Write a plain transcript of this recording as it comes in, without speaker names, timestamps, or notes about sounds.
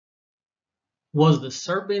Was the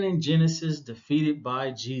serpent in Genesis defeated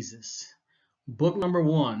by Jesus? Book number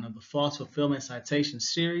 1 of the False Fulfillment Citation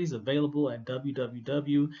series, available at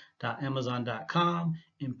www.amazon.com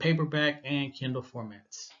in paperback and Kindle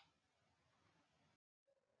formats.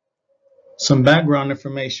 Some background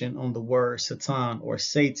information on the word Satan or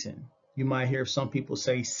Satan. You might hear some people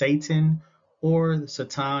say Satan or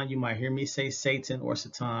Satan. You might hear me say Satan or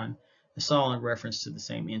Satan. It's all in reference to the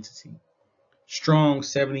same entity. Strong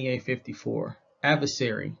 7854.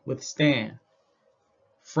 Adversary, withstand.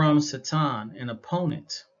 From Satan, an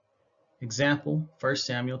opponent. Example, 1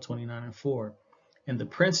 Samuel 29:4. And the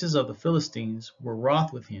princes of the Philistines were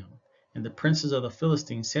wroth with him. And the princes of the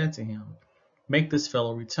Philistines said to him, Make this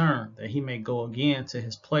fellow return, that he may go again to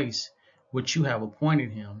his place which you have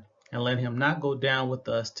appointed him, and let him not go down with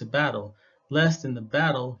us to battle, lest in the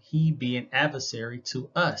battle he be an adversary to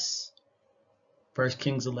us. 1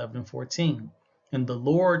 Kings 11:14. And the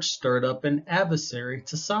Lord stirred up an adversary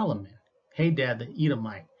to Solomon, Hadad the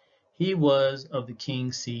Edomite. He was of the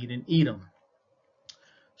king's seed in Edom.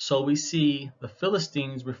 So we see the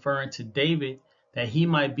Philistines referring to David that he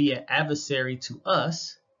might be an adversary to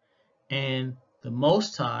us, and the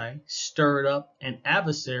Most High stirred up an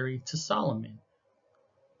adversary to Solomon.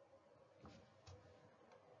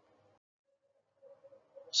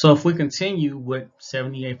 So if we continue with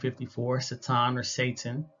 7854, Satan or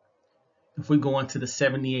Satan, if we go into the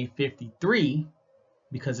 7853,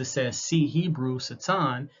 because it says see Hebrew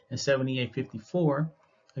Satan in 7854,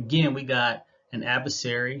 again we got an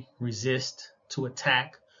adversary, resist, to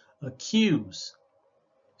attack, accuse.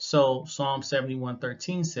 So Psalm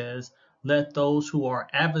 71:13 says, let those who are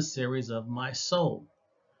adversaries of my soul.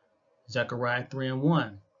 Zechariah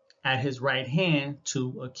 3:1, at his right hand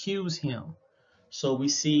to accuse him. So we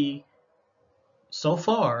see so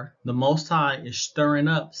far the Most High is stirring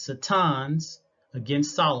up Satans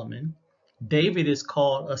against Solomon. David is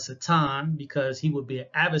called a Satan because he would be an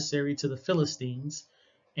adversary to the Philistines.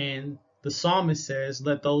 And the psalmist says,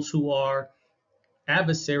 let those who are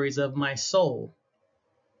adversaries of my soul.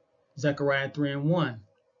 Zechariah 3:1,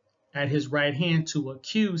 at his right hand to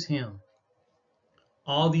accuse him.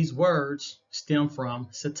 All these words stem from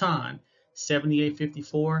Satan,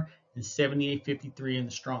 7854 and 7853 in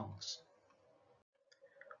the Strongs.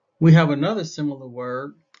 We have another similar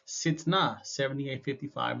word, sitna,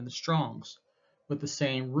 7855 in the Strongs, with the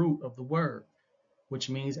same root of the word,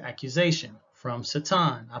 which means accusation, from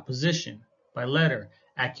Satan, opposition, by letter,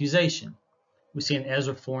 accusation. We see in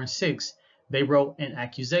Ezra 4:6, they wrote an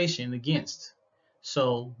accusation against.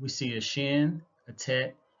 So we see a shin, a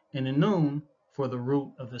tet, and a nun for the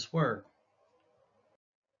root of this word.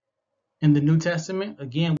 In the New Testament,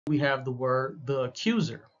 again, we have the word the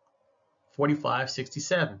accuser,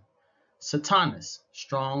 4567. Satanus,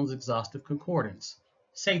 Strong's Exhaustive Concordance,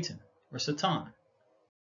 Satan or Satan.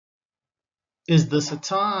 Is the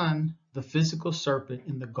Satan the physical serpent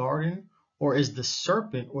in the garden, or is the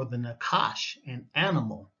serpent or the Nakash an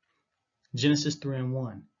animal? Genesis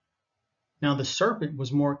 3:1. Now the serpent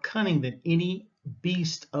was more cunning than any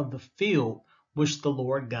beast of the field which the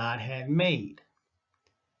Lord God had made.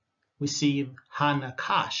 We see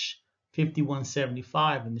Hanakash,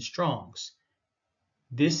 5175 in the Strongs.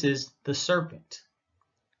 This is the serpent.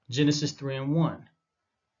 Genesis 3:1.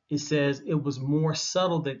 It says it was more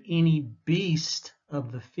subtle than any beast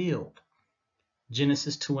of the field.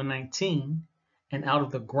 Genesis 2:19. And out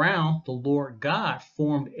of the ground the Lord God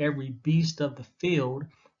formed every beast of the field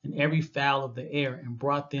and every fowl of the air, and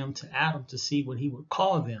brought them to Adam to see what he would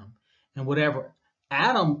call them. And whatever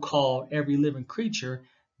Adam called every living creature,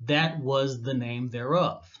 that was the name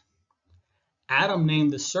thereof. Adam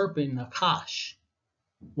named the serpent Nakash.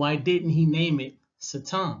 Why didn't he name it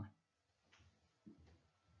Satan?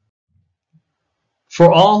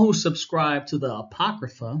 For all who subscribe to the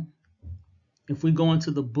Apocrypha, if we go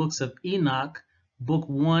into the books of Enoch, Book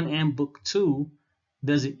 1 and Book 2,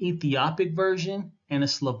 there's an Ethiopic version and a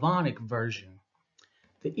Slavonic version.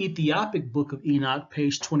 The Ethiopic Book of Enoch,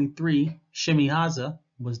 page 23, Shemihaza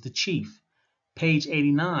was the chief. Page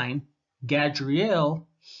 89, Gadriel,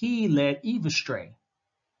 he led Eve astray.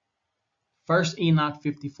 1 Enoch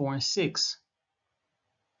 54:6.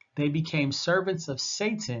 They became servants of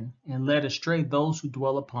Satan and led astray those who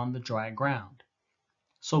dwell upon the dry ground.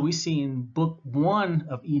 So we see in Book 1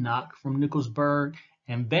 of Enoch from Nicholasberg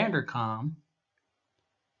and Vanderkam,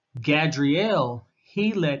 Gadriel,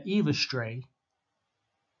 he led Eve astray,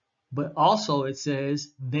 but also it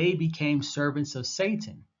says they became servants of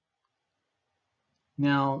Satan.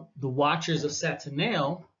 Now, the Watchers of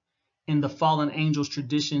Satanael in the Fallen Angels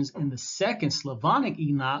traditions in the second Slavonic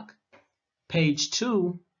Enoch, page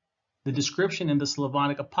 2, The description in the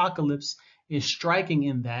Slavonic Apocalypse is striking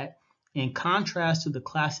in that, in contrast to the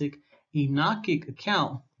classic Enochic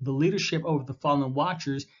account, the leadership over the fallen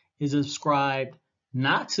watchers is ascribed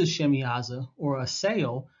not to Shemiaza or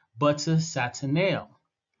Asael, but to Satanael.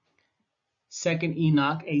 2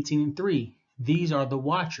 Enoch 18:3. These are the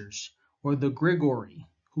watchers, or the Grigori,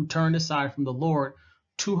 who turned aside from the Lord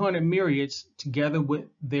 200 myriads together with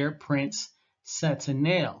their prince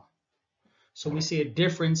Satanael. So we see a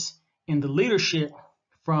difference in the leadership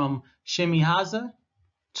from Shemiaza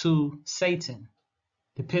to Satan,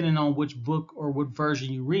 depending on which book or what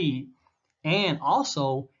version you read. And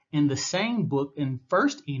also in the same book, in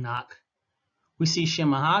 1st Enoch, we see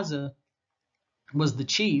Shemiaza was the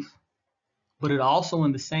chief, but it also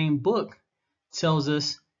in the same book tells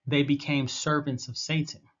us they became servants of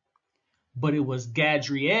Satan. But it was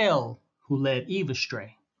Gadriel who led Eve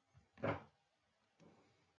astray.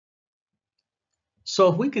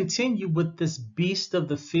 So if we continue with this beast of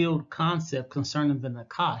the field concept concerning the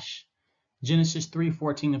Nakash, Genesis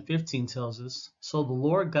 3:14 and 15 tells us, so the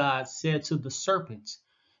Lord God said to the serpent,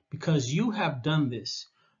 because you have done this,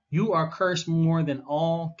 you are cursed more than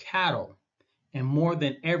all cattle and more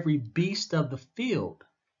than every beast of the field.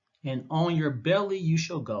 And on your belly you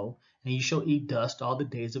shall go, and you shall eat dust all the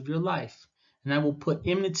days of your life. And I will put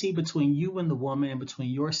enmity between you and the woman, and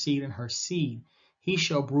between your seed and her seed. He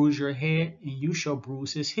shall bruise your head, and you shall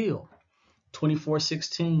bruise his heel.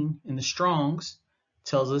 24:16 in the Strongs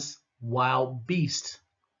tells us wild beast.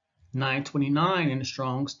 929 in the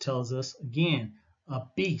Strongs tells us again a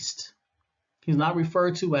beast. He's not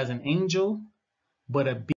referred to as an angel, but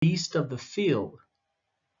a beast of the field.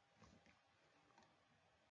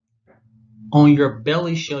 On your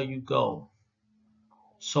belly shall you go.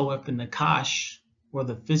 So if the Nakash, or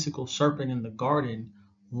the physical serpent in the garden,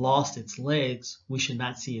 lost its legs, we should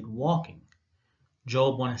not see it walking.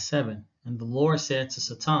 Job 1:7. And the Lord said to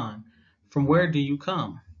Satan, from where do you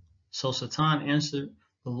come? So Satan answered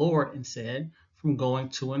the Lord and said, from going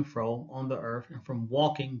to and fro on the earth, and from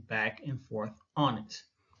walking back and forth on it.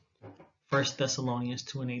 1 Thessalonians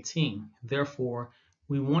 2:18. Therefore,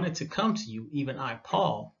 we wanted to come to you, even I,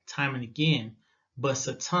 Paul, time and again, but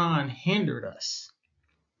Satan hindered us.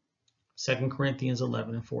 2 Corinthians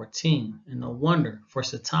 11:14. And no wonder, for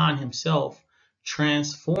Satan himself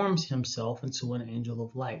transforms himself into an angel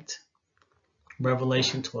of light.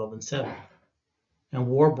 Revelation 12:7. And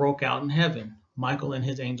war broke out in heaven. Michael and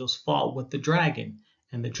his angels fought with the dragon,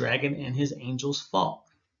 and the dragon and his angels fought.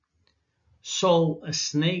 So a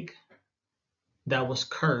snake that was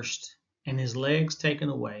cursed and his legs taken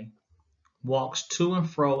away walks to and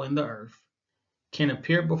fro in the earth, can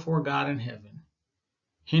appear before God in heaven,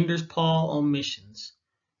 hinders Paul on missions,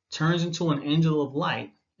 turns into an angel of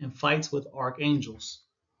light, and fights with archangels.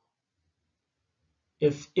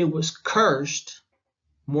 If it was cursed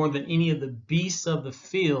more than any of the beasts of the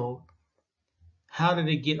field, how did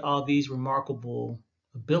it get all these remarkable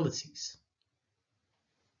abilities?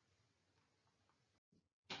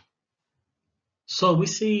 So we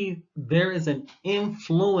see there is an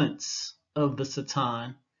influence of the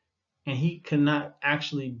Satan, and he cannot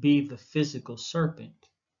actually be the physical serpent.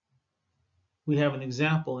 We have an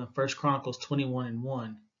example in 1 Chronicles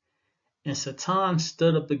 21:1. And Satan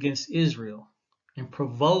stood up against Israel and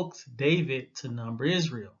provoked David to number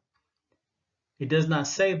Israel. It does not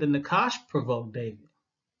say the Nakash provoked David.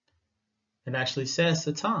 It actually says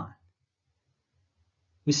Satan.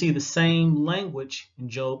 We see the same language in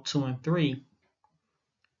Job 2:3.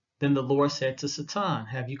 Then the Lord said to Satan,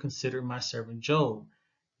 have you considered my servant Job?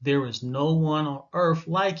 There is no one on earth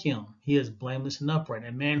like him. He is blameless and upright,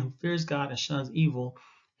 a man who fears God and shuns evil,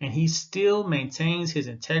 and he still maintains his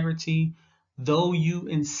integrity, though you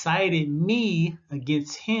incited me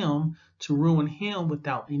against him to ruin him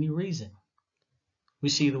without any reason. We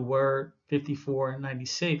see the word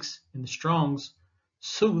 54:96 in the Strong's,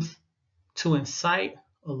 sooth, to incite,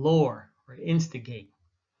 allure, or instigate.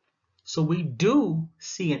 So we do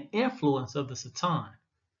see an influence of the Satan,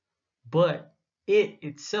 but it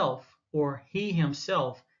itself, or he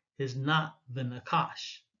himself, is not the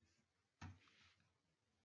Nakash.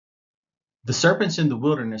 The serpents in the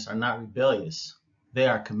wilderness are not rebellious. They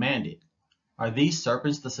are commanded. Are these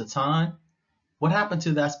serpents the Satan? What happened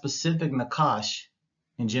to that specific Nakash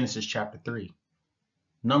in Genesis chapter 3?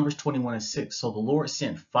 Numbers 21:6. So the Lord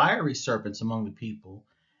sent fiery serpents among the people,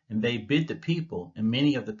 and they bit the people, and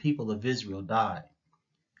many of the people of Israel died.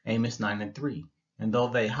 Amos 9:3. And though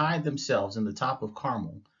they hide themselves in the top of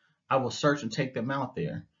Carmel, I will search and take them out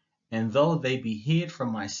there. And though they be hid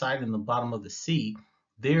from my sight in the bottom of the sea,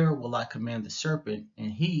 there will I command the serpent,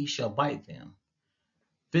 and he shall bite them.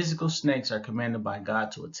 Physical snakes are commanded by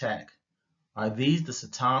God to attack. Are these the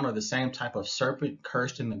Satan or the same type of serpent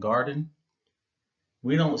cursed in the garden?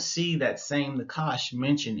 We don't see that same Nakash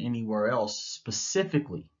mentioned anywhere else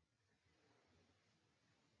specifically.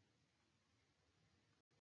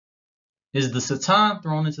 Is the Satan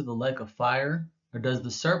thrown into the lake of fire, or does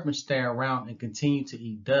the serpent stay around and continue to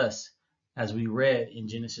eat dust, as we read in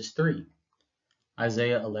Genesis 3,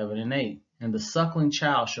 Isaiah 11:8? And the suckling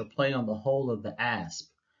child shall play on the hole of the asp,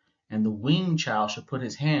 and the weaned child shall put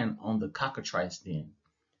his hand on the cockatrice den,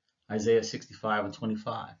 Isaiah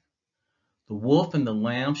 65:25. The wolf and the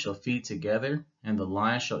lamb shall feed together, and the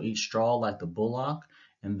lion shall eat straw like the bullock,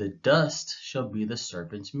 and the dust shall be the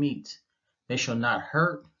serpent's meat. They shall not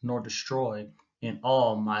hurt nor destroy in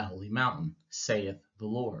all my holy mountain, saith the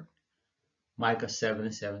Lord. Micah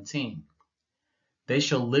 7:17. They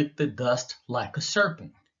shall lick the dust like a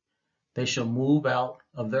serpent. They shall move out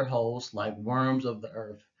of their holes like worms of the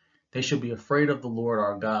earth. They shall be afraid of the Lord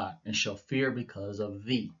our God, and shall fear because of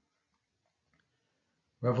thee.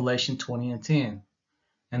 Revelation 20:10.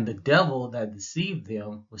 And the devil that deceived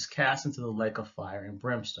them was cast into the lake of fire and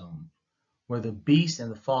brimstone, where the beast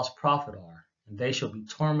and the false prophet are, and they shall be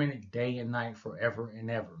tormented day and night forever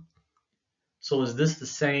and ever. So is this the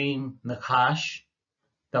same Nakash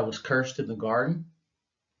that was cursed in the garden?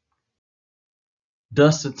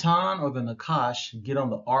 Does Satan or the Nakash get on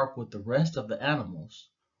the ark with the rest of the animals,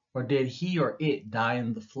 or did he or it die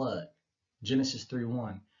in the flood? Genesis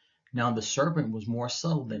 3:1. Now the serpent was more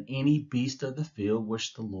subtle than any beast of the field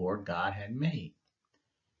which the Lord God had made.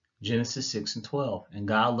 Genesis 6:12. And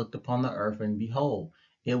God looked upon the earth, and behold,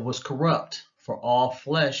 it was corrupt, for all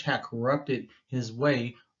flesh had corrupted his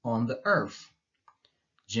way on the earth.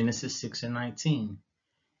 Genesis 6:19.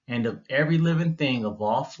 And of every living thing of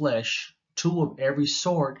all flesh, 2 of every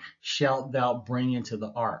sort shalt thou bring into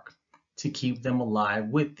the ark, to keep them alive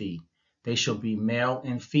with thee. They shall be male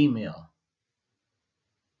and female.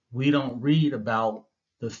 We don't read about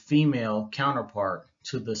the female counterpart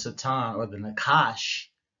to the Satan or the Nakash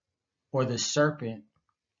or the serpent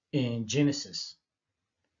in Genesis.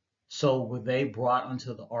 So were they brought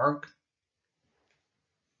unto the ark?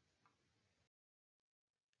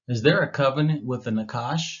 Is there a covenant with the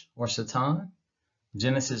Nakash or Satan?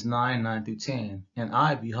 Genesis 9:9-10. And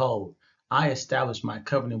I, behold, I establish my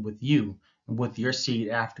covenant with you, and with your seed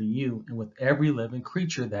after you, and with every living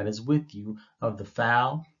creature that is with you, of the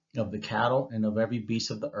fowl, of the cattle, and of every beast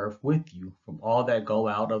of the earth with you, from all that go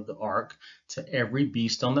out of the ark to every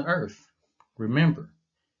beast on the earth. Remember,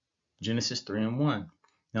 Genesis 3:1.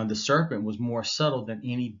 Now the serpent was more subtle than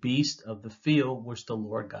any beast of the field which the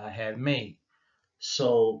Lord God had made.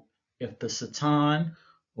 So if the Satan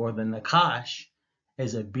or the Nakash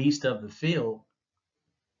is a beast of the field,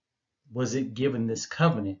 was it given this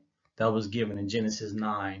covenant that was given in Genesis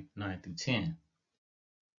 9:9-10?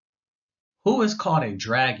 Who is called a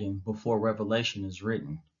dragon before Revelation is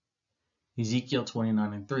written? Ezekiel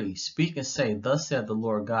 29:3. Speak and say, Thus said the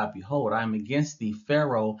Lord God, Behold, I am against thee,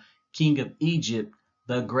 Pharaoh, king of Egypt,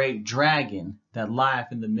 the great dragon that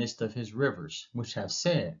lieth in the midst of his rivers, which have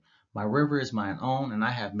said, My river is mine own, and I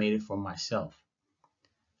have made it for myself.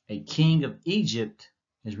 A king of Egypt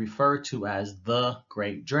is referred to as the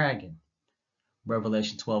great dragon.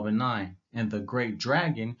 Revelation 12:9. And the great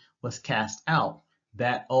dragon was cast out,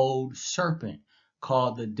 that old serpent,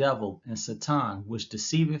 called the devil and Satan, which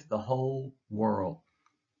deceiveth the whole world.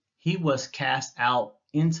 He was cast out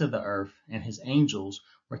into the earth, and his angels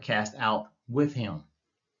were cast out with him.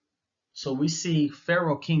 So we see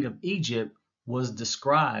Pharaoh, king of Egypt, was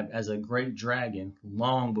described as a great dragon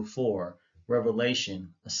long before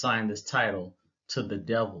Revelation assigned this title to the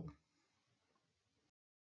devil.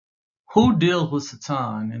 Who deals with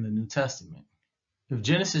Satan in the New Testament? If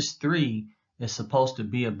Genesis 3 is supposed to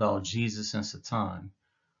be about Jesus and Satan,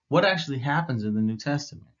 what actually happens in the New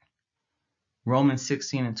Testament? Romans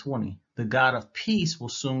 16:20. The God of peace will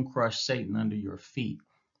soon crush Satan under your feet.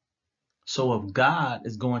 So if God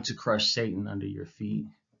is going to crush Satan under your feet,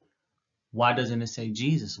 why doesn't it say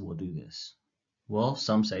Jesus will do this? Well,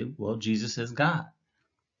 some say, well, Jesus is God.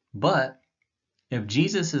 But if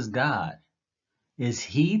Jesus is God, is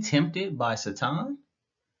he tempted by Satan?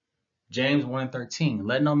 James 1:13.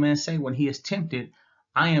 Let no man say when he is tempted,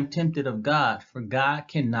 I am tempted of God, for God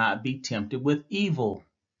cannot be tempted with evil,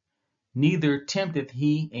 neither tempteth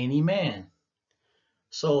he any man.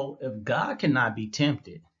 So if God cannot be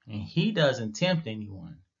tempted, and he doesn't tempt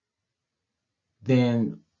anyone,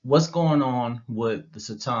 then what's going on with the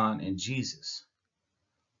Satan and Jesus?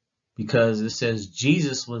 Because it says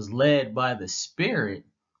Jesus was led by the Spirit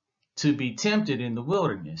to be tempted in the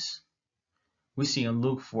wilderness. We see in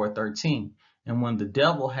Luke 4:13. And when the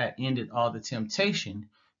devil had ended all the temptation,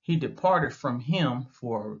 he departed from him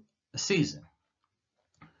for a season.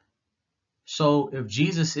 So if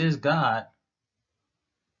Jesus is God,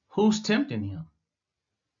 who's tempting him?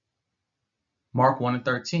 Mark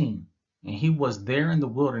 1:13. And he was there in the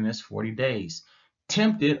wilderness 40 days,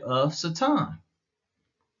 tempted of Satan.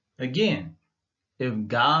 Again, if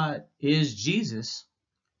God is Jesus,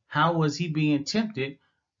 how was he being tempted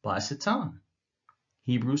by Satan?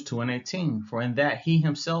 Hebrews 2:18. For in that he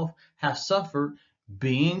himself hath suffered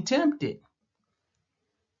being tempted.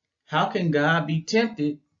 How can God be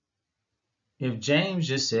tempted if James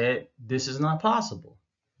just said this is not possible?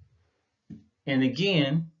 And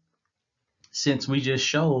again, since we just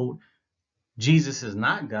showed Jesus is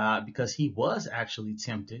not God because he was actually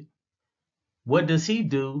tempted, what does he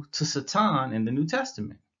do to Satan in the New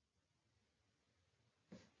Testament?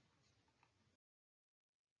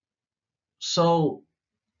 So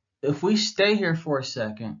if we stay here for a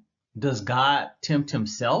second, does God tempt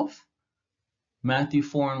himself? Matthew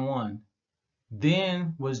 4:1.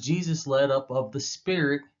 Then was Jesus led up of the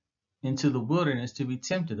Spirit into the wilderness to be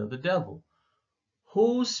tempted of the devil.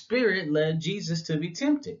 Whose spirit led Jesus to be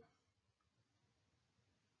tempted?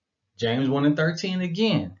 James 1:13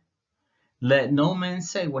 again. Let no man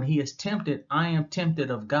say when he is tempted, I am tempted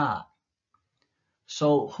of God.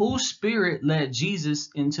 So whose spirit led Jesus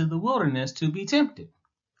into the wilderness to be tempted?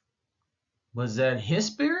 Was that his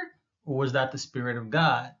spirit or was that the Spirit of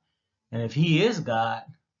God? And if he is God,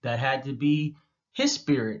 that had to be his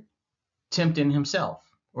spirit tempting himself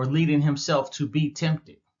or leading himself to be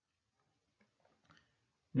tempted.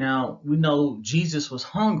 Now, we know Jesus was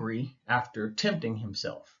hungry after tempting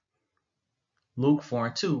himself. Luke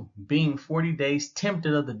 4:2, being 40 days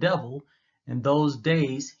tempted of the devil, in those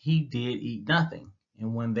days he did eat nothing.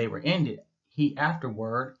 And when they were ended, he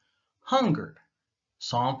afterward hungered.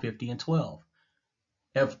 Psalm 50:12.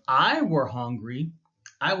 If I were hungry,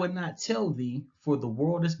 I would not tell thee, for the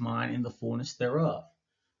world is mine and the fullness thereof.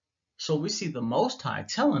 So we see the Most High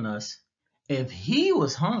telling us, if he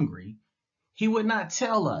was hungry, he would not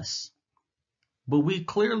tell us. But we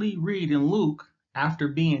clearly read in Luke, after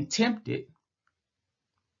being tempted,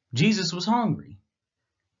 Jesus was hungry.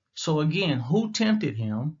 So again, who tempted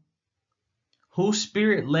him? Whose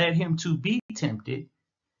spirit led him to be tempted?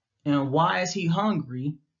 And why is he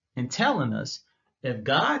hungry? And telling us, if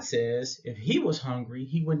God says, if he was hungry,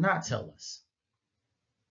 he would not tell us.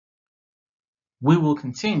 We will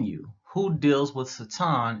continue. Who deals with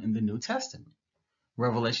Satan in the New Testament?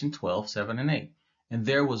 Revelation 12:7-8. And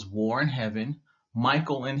there was war in heaven.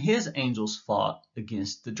 Michael and his angels fought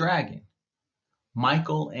against the dragon.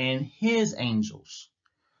 Michael and his angels.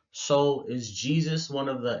 So is Jesus one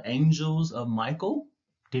of the angels of Michael?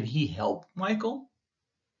 Did he help Michael?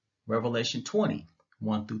 Revelation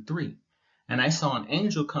 20:1-3. And I saw an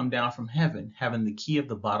angel come down from heaven, having the key of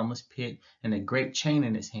the bottomless pit and a great chain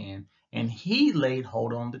in his hand, and he laid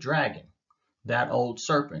hold on the dragon, that old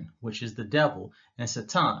serpent, which is the devil and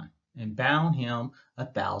Satan, and bound him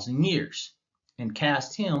 1,000 years, and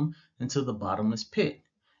cast him into the bottomless pit,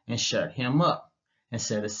 and shut him up, and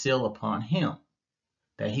set a seal upon him,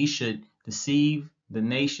 that he should deceive the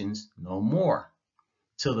nations no more,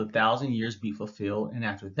 till the 1,000 years be fulfilled, and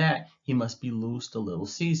after that he must be loosed a little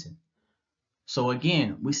season. So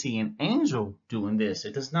again, we see an angel doing this.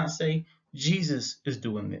 It does not say Jesus is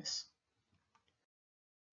doing this.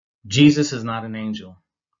 Jesus is not an angel.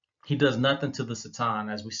 He does nothing to the Satan,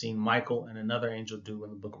 as we see Michael and another angel do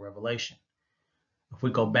in the book of Revelation. If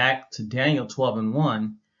we go back to Daniel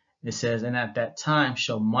 12:1, it says, and at that time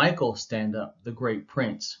shall Michael stand up, the great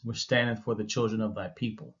prince, which standeth for the children of thy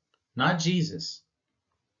people. Not Jesus.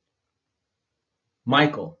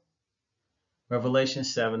 Michael. Revelation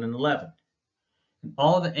 7:11. And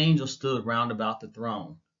all the angels stood round about the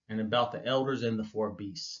throne, and about the elders and the four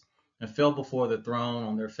beasts, and fell before the throne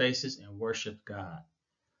on their faces and worshipped God.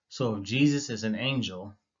 So if Jesus is an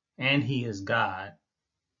angel, and he is God,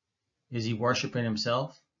 is he worshiping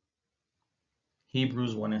himself?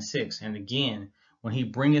 Hebrews 1:6. And again, when he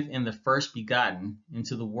bringeth in the first begotten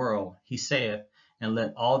into the world, he saith, and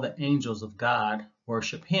let all the angels of God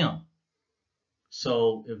worship him.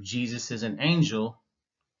 So if Jesus is an angel,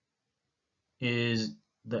 is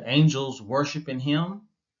the angels worshiping him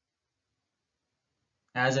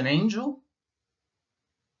as an angel?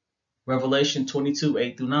 Revelation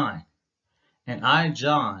 22:8-9. And I,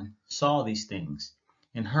 John, saw these things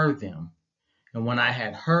and heard them. And when I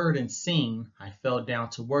had heard and seen, I fell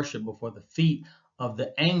down to worship before the feet of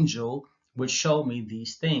the angel which showed me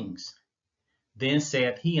these things. Then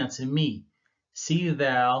saith he unto me, see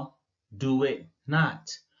thou do it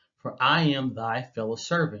not, for I am thy fellow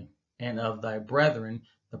servant, and of thy brethren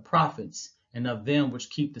the prophets, and of them which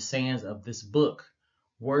keep the sayings of this book.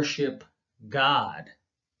 Worship God.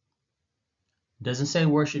 It doesn't say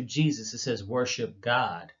worship Jesus, it says worship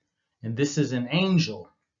God. And this is an angel.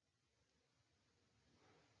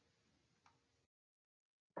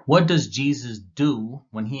 What does Jesus do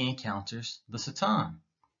when he encounters the Satan?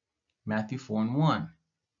 Matthew 4:1.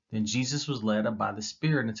 Then Jesus was led up by the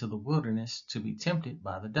Spirit into the wilderness to be tempted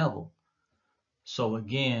by the devil. So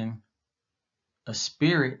again, a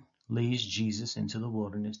spirit leads Jesus into the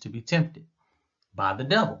wilderness to be tempted by the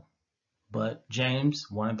devil. But James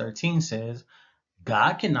 1:13 says,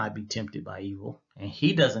 God cannot be tempted by evil, and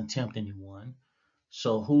he doesn't tempt anyone.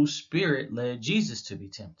 So whose spirit led Jesus to be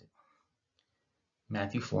tempted?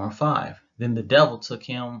 Matthew 4:5. Then the devil took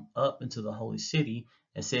him up into the holy city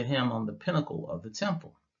and set him on the pinnacle of the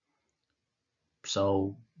temple.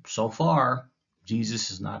 So far,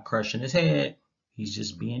 Jesus is not crushing his head. He's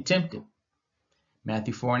just being tempted.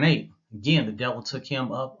 Matthew 4:8. Again, the devil took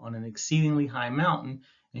him up on an exceedingly high mountain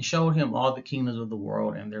and showed him all the kingdoms of the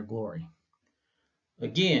world and their glory.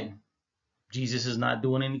 Again, Jesus is not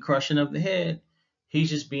doing any crushing of the head. He's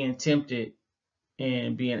just being tempted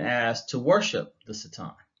and being asked to worship the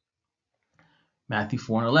Satan. Matthew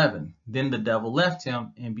 4:11. Then the devil left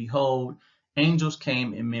him, and behold, angels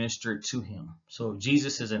came and ministered to him. So if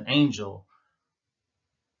Jesus is an angel,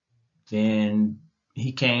 then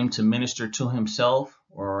he came to minister to himself,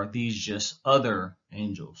 or are these just other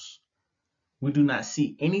angels? We do not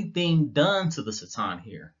see anything done to the Satan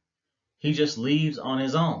here. He just leaves on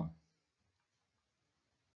his own.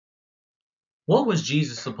 What was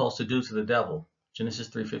Jesus supposed to do to the devil? Genesis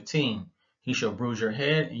 3:15. He shall bruise your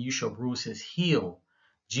head and you shall bruise his heel.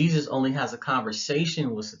 Jesus only has a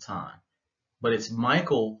conversation with Satan, but it's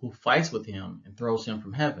Michael who fights with him and throws him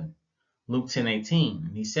from heaven. Luke 10:18.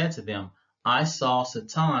 And he said to them, I saw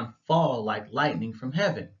Satan fall like lightning from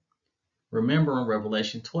heaven. Remember in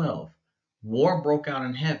Revelation 12, war broke out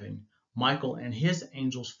in heaven. Michael and his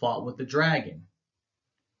angels fought with the dragon.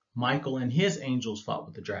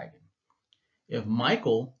 If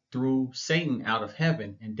Michael threw Satan out of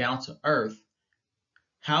heaven and down to earth,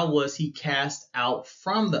 how was he cast out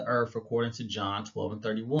from the earth according to John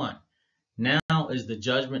 12:31? Now is the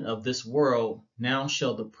judgment of this world. Now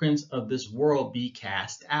shall the prince of this world be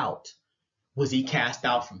cast out. Was he cast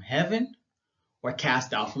out from heaven or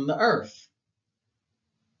cast out from the earth?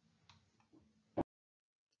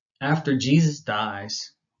 After Jesus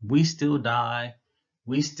dies, we still die,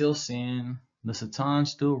 we still sin, the Satan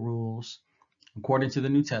still rules, according to the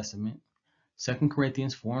New Testament, 2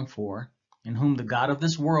 Corinthians 4:4, in whom the God of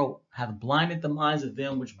this world hath blinded the minds of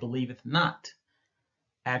them which believeth not.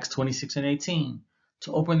 Acts 26:18,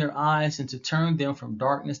 to open their eyes and to turn them from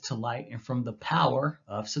darkness to light and from the power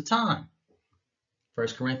of Satan.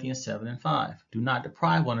 1 Corinthians 7:5, do not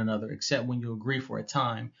deprive one another except when you agree for a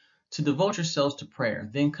time to devote yourselves to prayer,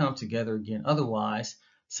 then come together again. Otherwise,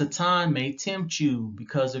 Satan may tempt you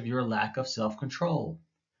because of your lack of self-control.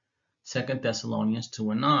 2 Thessalonians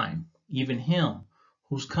 2:9, even him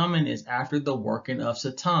whose coming is after the working of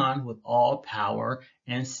Satan with all power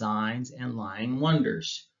and signs and lying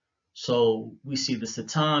wonders. So we see the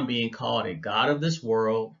Satan being called a god of this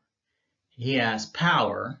world. He has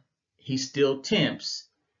power. He still tempts.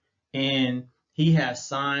 And he has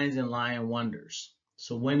signs and lying wonders.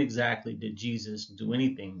 So when exactly did Jesus do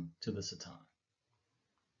anything to the Satan?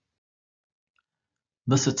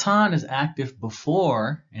 The Satan is active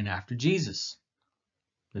before and after Jesus.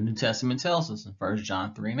 The New Testament tells us in 1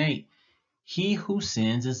 John 3:8, he who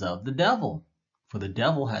sins is of the devil, for the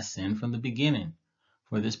devil has sinned from the beginning.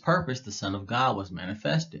 For this purpose the Son of God was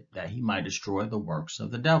manifested, that he might destroy the works of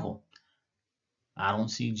the devil. I don't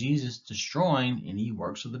see Jesus destroying any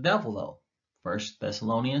works of the devil, though. 1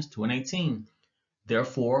 Thessalonians 2:18.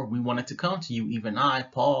 Therefore, we wanted to come to you, even I,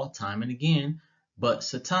 Paul, time and again, but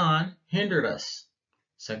Satan hindered us.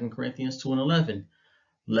 2 Corinthians 2:11.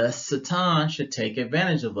 Lest Satan should take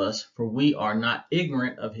advantage of us, for we are not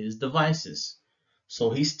ignorant of his devices.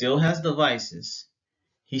 So he still has devices.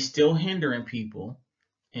 He's still hindering people,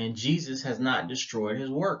 and Jesus has not destroyed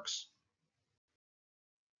his works.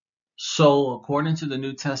 So, according to the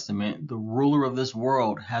New Testament, the ruler of this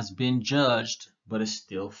world has been judged, but is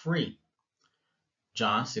still free.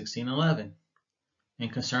 John 16:11.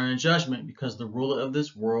 And concerning judgment, because the ruler of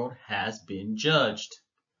this world has been judged.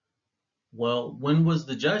 Well, when was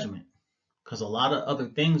the judgment? Because a lot of other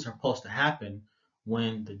things are supposed to happen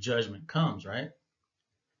when the judgment comes, right?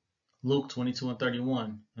 Luke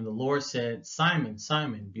 22:31. And the Lord said, Simon,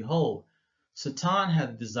 Simon, behold, Satan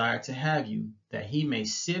hath desired to have you, that he may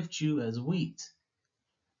sift you as wheat.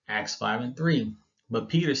 Acts 5:3. But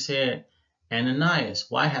Peter said, Ananias,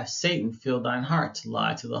 why hath Satan filled thine heart to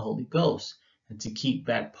lie to the Holy Ghost and to keep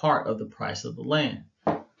back part of the price of the land?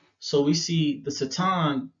 So we see the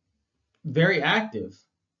Satan very active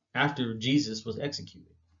after Jesus was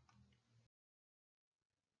executed.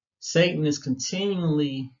 Satan is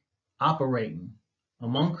continually operating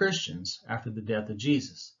among Christians after the death of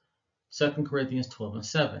Jesus. 2 Corinthians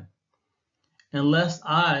 12:7. Unless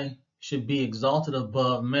I should be exalted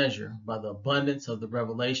above measure by the abundance of the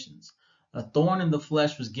revelations, a thorn in the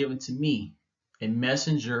flesh was given to me, a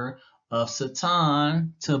messenger of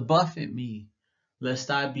Satan to buffet me, lest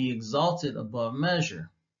I be exalted above measure.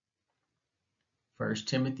 1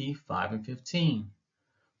 Timothy 5:15.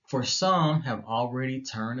 For some have already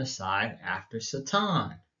turned aside after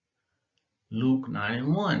Satan. Luke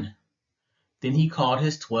 9:1. Then he called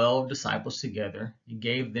his 12 disciples together and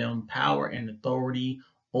gave them power and authority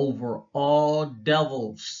over all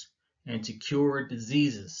devils and to cure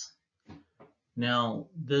diseases. Now,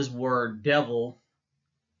 this word devil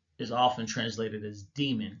is often translated as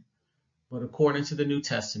demon, but according to the New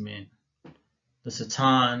Testament, the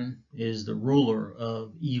Satan is the ruler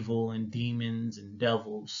of evil and demons and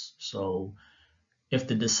devils. So if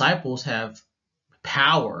the disciples have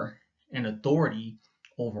power and authority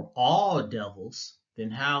over all devils,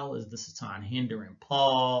 then how is the Satan hindering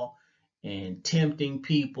Paul and tempting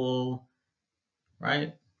people,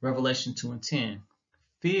 right? Revelation 2:10.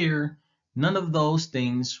 Fear none of those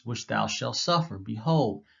things which thou shalt suffer.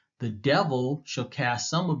 Behold, the devil shall cast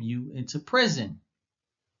some of you into prison.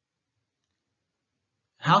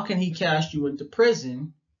 How can he cast you into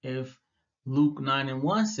prison if Luke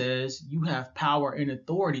 9:1 says you have power and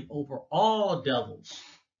authority over all devils?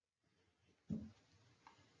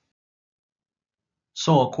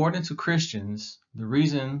 So according to Christians, the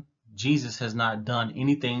reason Jesus has not done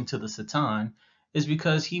anything to the Satan is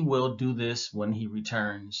because he will do this when he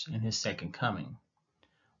returns in his second coming.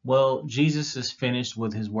 Well, Jesus is finished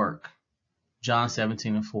with his work. John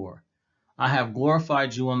 17:4. I have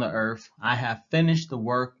glorified you on the earth. I have finished the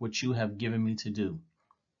work which you have given me to do.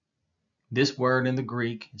 This word in the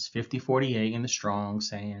Greek is 5048 in the Strong,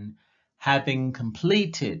 saying, having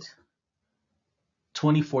completed.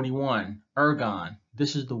 2041, ergon.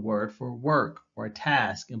 This is the word for work or a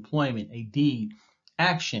task, employment, a deed,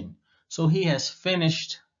 action. So he has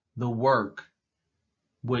finished the work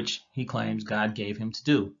which he claims God gave him to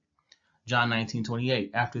do. John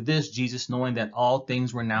 19:28. After this, Jesus, knowing that all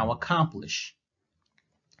things were now accomplished.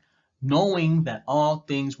 Knowing that all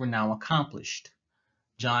things were now accomplished.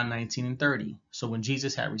 John 19:30. So when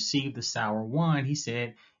Jesus had received the sour wine, he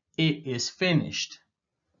said, it is finished.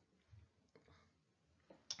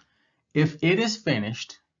 If it is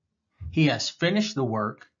finished, he has finished the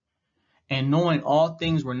work, and knowing all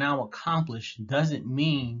things were now accomplished doesn't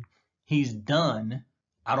mean he's done.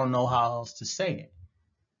 I don't know how else to say it.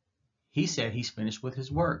 He said he's finished with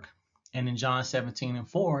his work. And in John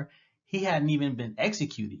 17:4, he hadn't even been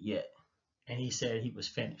executed yet, and he said he was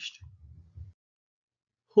finished.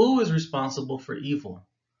 Who is responsible for evil?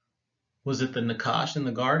 Was it the Nakash in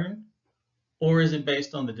the garden, or is it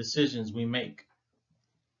based on the decisions we make?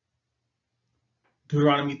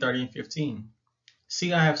 Deuteronomy 30:15.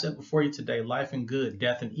 See, I have set before you today life and good,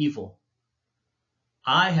 death and evil.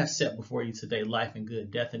 I have set before you today life and good,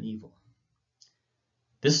 death and evil.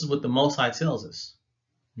 This is what the Most High tells us.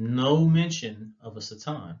 No mention of a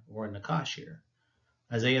Satan or a Nakash here.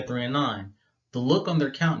 Isaiah 3:9. The look on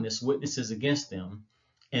their countenance witnesses against them,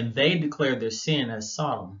 and they declare their sin as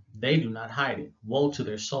Sodom. They do not hide it. Woe to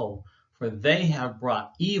their soul, for they have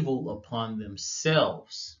brought evil upon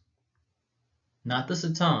themselves. Not the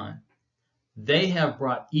Satan. They have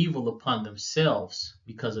brought evil upon themselves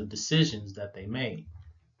because of decisions that they made.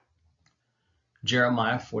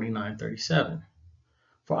 Jeremiah 49:37.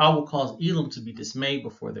 For I will cause Elam to be dismayed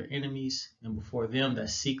before their enemies and before them that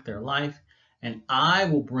seek their life, and I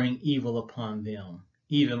will bring evil upon them,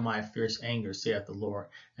 even my fierce anger, saith the Lord,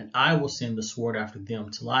 and I will send the sword after them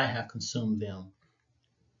till I have consumed them.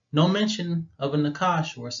 No mention of a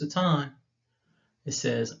Nakash or a Satan. It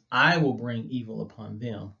says, I will bring evil upon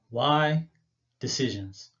them. Why?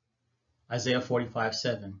 Decisions. Isaiah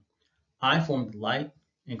 45:7. I form the light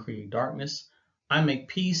and create darkness. I make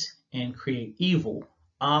peace and create evil.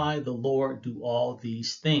 I, the Lord, do all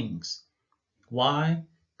these things. Why?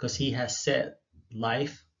 Because he has set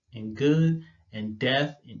life and good and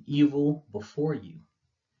death and evil before you.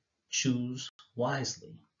 Choose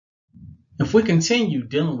wisely. If we continue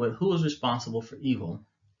dealing with who is responsible for evil,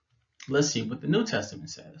 let's see what the New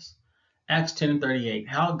Testament says. Acts 10:38.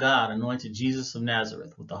 How God anointed Jesus of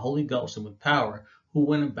Nazareth with the Holy Ghost and with power, who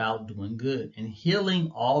went about doing good and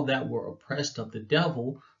healing all that were oppressed of the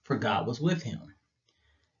devil, for God was with him.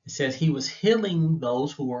 It says he was healing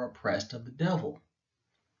those who were oppressed of the devil.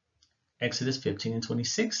 Exodus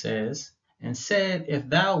 15:26 says, and said, if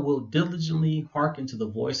thou wilt diligently hearken to the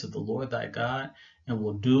voice of the Lord thy God, and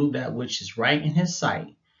will do that which is right in his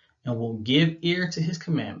sight, and will give ear to his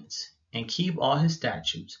commandments, and keep all his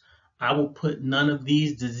statutes, I will put none of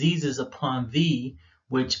these diseases upon thee,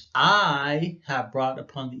 which I have brought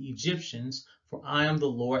upon the Egyptians, for I am the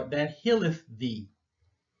Lord that healeth thee.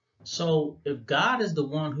 So if God is the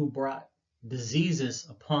one who brought diseases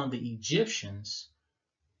upon the Egyptians,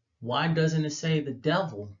 why doesn't it say the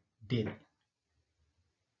devil did it?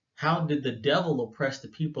 How did the devil oppress the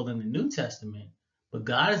people in the New Testament, but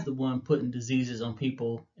God is the one putting diseases on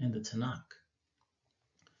people in the Tanakh?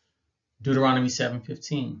 Deuteronomy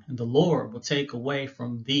 7:15, and the Lord will take away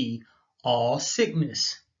from thee all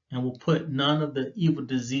sickness, and will put none of the evil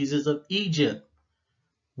diseases of Egypt,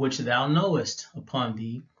 which thou knowest, upon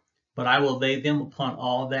thee, but I will lay them upon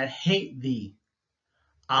all that hate thee.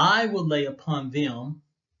 I will lay upon them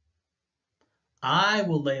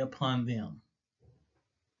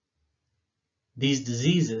these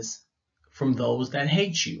diseases from those that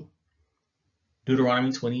hate you.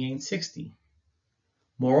 Deuteronomy 28:60.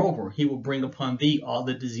 Moreover, he will bring upon thee all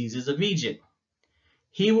the diseases of Egypt.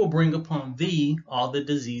 He will bring upon thee all the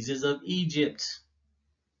diseases of Egypt.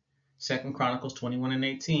 2 Chronicles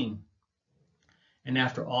 21:18. And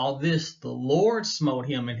after all this, the Lord smote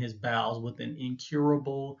him in his bowels with an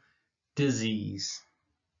incurable disease.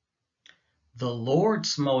 The Lord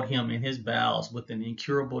smote him in his bowels with an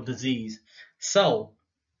incurable disease. So,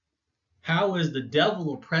 how is the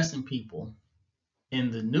devil oppressing people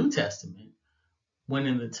in the New Testament when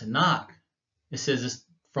in the Tanakh it says it's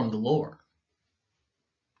from the Lord?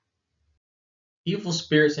 Evil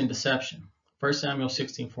spirits and deception. 1 Samuel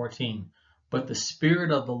 16:14. But the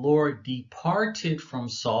Spirit of the Lord departed from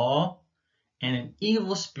Saul, and an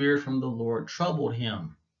evil spirit from the Lord troubled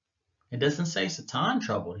him. It doesn't say Satan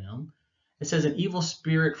troubled him. It says an evil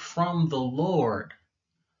spirit from the Lord.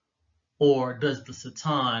 Or does the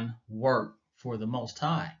Satan work for the Most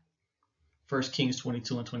High? 1 Kings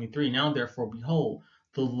 22:23. Now therefore, behold,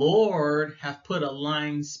 the Lord hath put a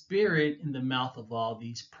lying spirit in the mouth of all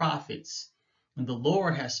these prophets, and the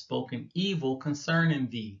Lord has spoken evil concerning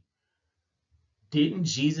thee. Didn't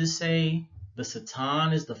Jesus say the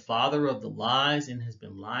Satan is the father of the lies and has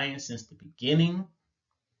been lying since the beginning?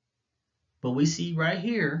 But we see right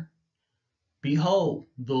here, behold,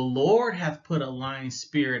 the Lord hath put a lying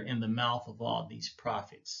spirit in the mouth of all these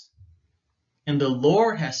prophets, and the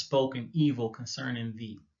Lord has spoken evil concerning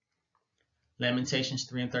thee. Lamentations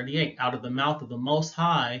 3:38. Out of the mouth of the Most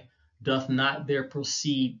High doth not there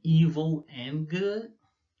proceed evil and good?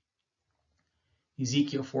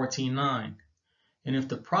 Ezekiel 14:9. And if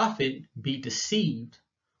the prophet be deceived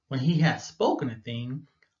when he hath spoken a thing,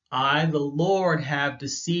 I, the Lord, have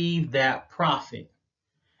deceived that prophet,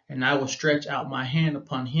 and I will stretch out my hand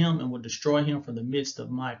upon him and will destroy him from the midst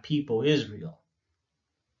of my people Israel.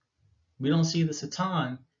 We don't see the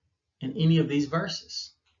Satan in any of these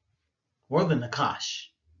verses, or the Nakash.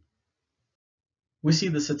 We see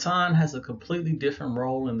the Satan has a completely different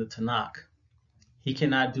role in the Tanakh. He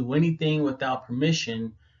cannot do anything without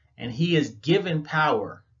permission, and he is given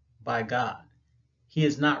power by God. He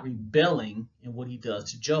is not rebelling in what he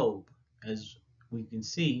does to Job, as we can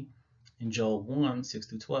see in Job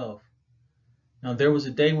 1:6-12. Now there was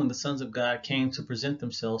a day when the sons of God came to present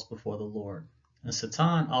themselves before the Lord, and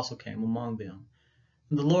Satan also came among them.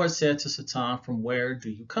 And the Lord said to Satan, from where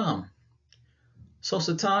do you come? So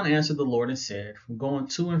Satan answered the Lord and said, from going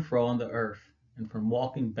to and fro on the earth, and from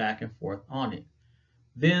walking back and forth on it.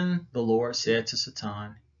 Then the Lord said to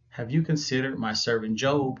Satan, have you considered my servant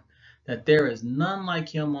Job, that there is none like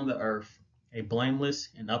him on the earth, a blameless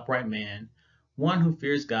and upright man, one who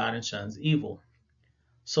fears God and shuns evil?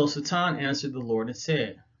 So Satan answered the Lord and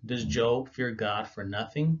said, does Job fear God for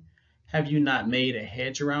nothing? Have you not made a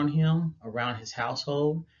hedge around him, around his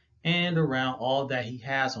household, and around all that he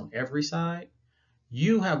has on every side?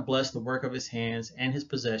 You have blessed the work of his hands, and his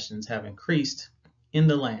possessions have increased in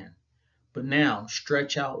the land. But now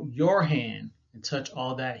stretch out your hand and touch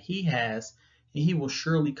all that he has, and he will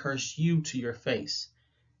surely curse you to your face.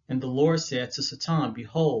 And the Lord said to Satan,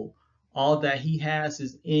 behold, all that he has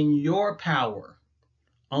is in your power.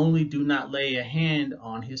 Only do not lay a hand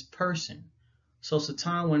on his person. So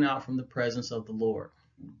Satan went out from the presence of the Lord.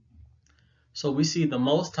 So we see the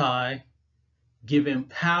Most High giving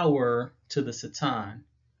power to the Satan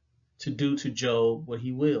to do to Job what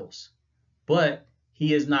he wills. But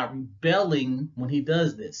he is not rebelling when he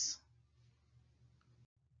does this.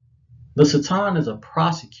 The Satan is a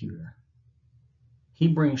prosecutor. He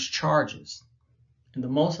brings charges. And the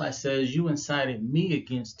Most High says, you incited me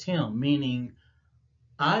against him, meaning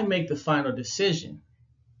I make the final decision,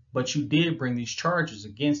 but you did bring these charges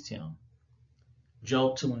against him.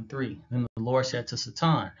 Job 2:3. Then the Lord said to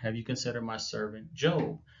Satan, have you considered my servant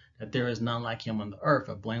Job, that there is none like him on the earth,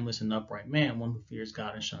 a blameless and upright man, one who fears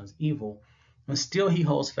God and shuns evil. And still he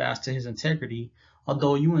holds fast to his integrity,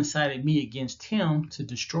 although you incited me against him to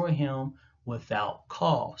destroy him without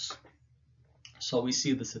cause. So we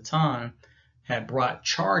see the Satan had brought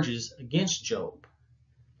charges against Job.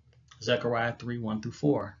 Zechariah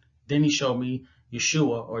 3:1-4. Then he showed me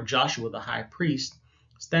Yeshua, or Joshua the high priest,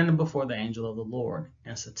 standing before the angel of the Lord,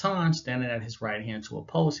 and Satan standing at his right hand to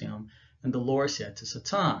oppose him. And the Lord said to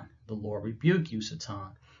Satan, the Lord rebuke you,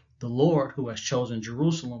 Satan. The Lord who has chosen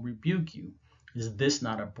Jerusalem rebuke you. Is this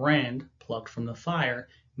not a brand plucked from the fire?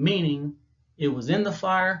 Meaning it was in the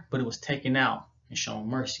fire, but it was taken out and shown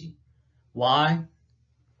mercy. Why?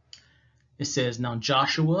 It says, now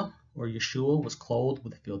Joshua, or Yeshua, was clothed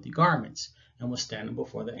with filthy garments and was standing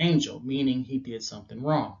before the angel, meaning he did something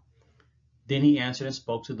wrong. Then he answered and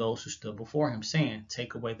spoke to those who stood before him, saying,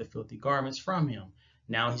 take away the filthy garments from him.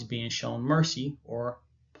 Now he's being shown mercy, or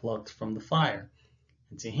plucked from the fire.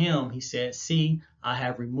 And to him he said, see, I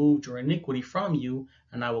have removed your iniquity from you,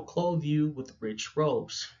 and I will clothe you with rich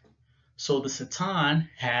robes. So the Satan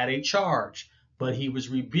had a charge, but he was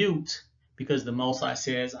rebuked because the Most High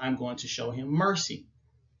says, I'm going to show him mercy.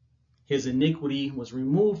 His iniquity was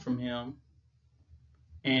removed from him,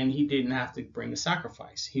 and he didn't have to bring a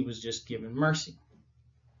sacrifice. He was just given mercy.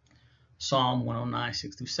 Psalm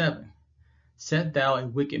 109:6-7. Set thou a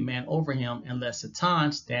wicked man over him, and let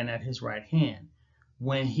Satan stand at his right hand.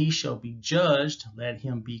 When he shall be judged, let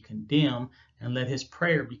him be condemned, and let his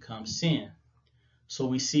prayer become sin. So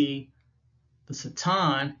we see the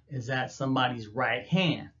Satan is at somebody's right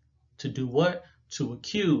hand. To do what? To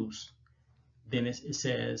accuse. Then it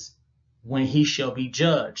says, when he shall be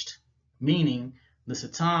judged, meaning the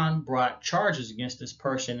Satan brought charges against this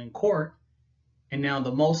person in court, and now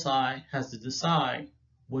the Most High has to decide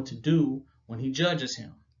what to do when he judges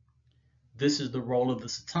him. This is the role of the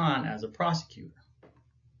Satan as a prosecutor.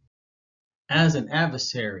 As an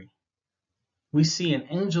adversary, we see an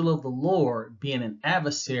angel of the Lord being an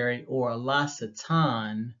adversary, or a la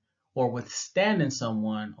Satan, or withstanding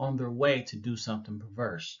someone on their way to do something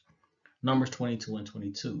perverse. Numbers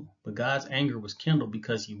 22:22. But God's anger was kindled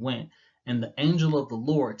because he went, and the angel of the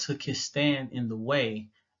Lord took his stand in the way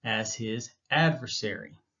as his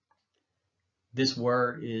adversary. This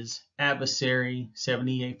word is adversary,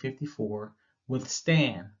 78:54,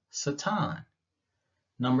 withstand, Satan.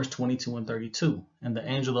 Numbers 22:32. And the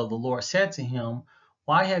angel of the Lord said to him,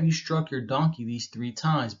 why have you struck your donkey these 3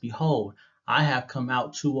 times? Behold, I have come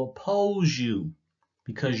out to oppose you,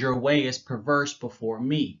 because your way is perverse before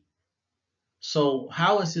me. So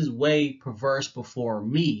how is his way perverse before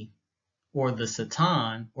me, or the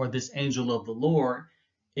Satan, or this angel of the Lord,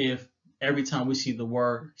 if every time we see the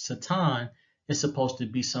word Satan, it's supposed to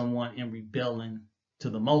be someone in rebellion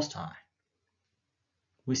to the Most High?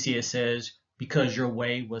 We see it says, because your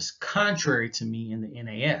way was contrary to me in the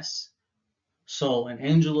NAS. So an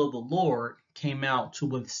angel of the Lord came out to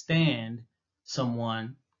withstand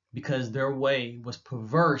someone because their way was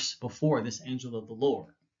perverse before this angel of the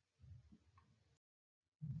Lord.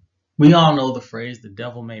 We all know the phrase, the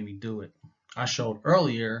devil made me do it. I showed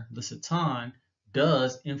earlier the Satan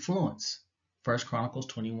does influence. 1 Chronicles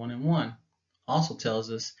 21:1 also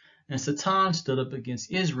tells us, and Satan stood up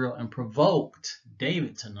against Israel and provoked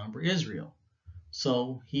David to number Israel.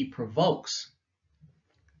 So he provokes.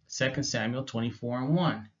 2 Samuel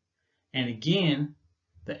 24:1. And again,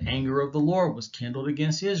 the anger of the Lord was kindled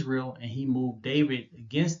against Israel, and he moved David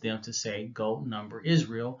against them to say, go number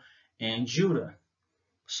Israel and Judah.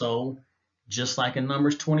 So just like in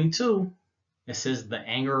Numbers 22, it says the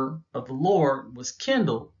anger of the Lord was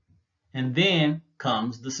kindled, and then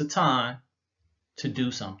comes the Satan to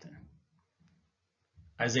do something.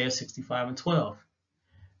 Isaiah 65:12.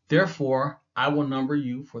 Therefore, I will number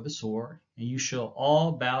you for the sword, and you shall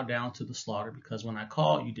all bow down to the slaughter, because when I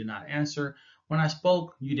called, you did not answer. When I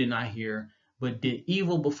spoke, you did not hear, but did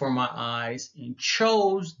evil before my eyes, and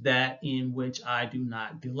chose that in which I do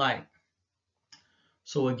not delight.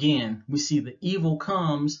 So again, we see the evil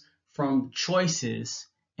comes from choices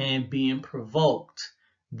and being provoked.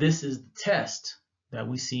 This is the test that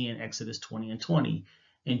we see in Exodus 20:20,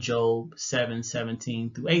 in Job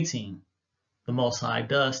 7:17-18. The Most High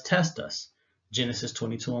does test us. Genesis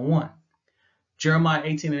 22:1. Jeremiah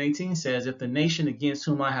 18:18 says, if the nation against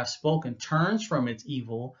whom I have spoken turns from its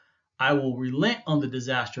evil, I will relent on the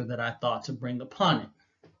disaster that I thought to bring upon it.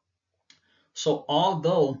 So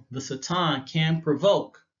although the Satan can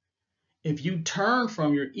provoke, if you turn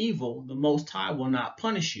from your evil, the Most High will not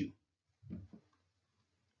punish you.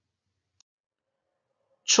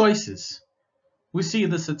 Choices. We see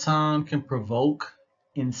the Satan can provoke,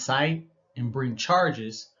 incite, and bring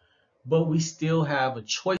charges, but we still have a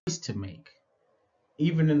choice to make.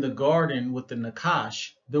 Even in the garden with the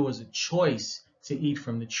Nakash, there was a choice to eat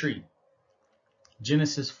from the tree.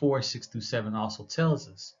 Genesis 4:6-7 also tells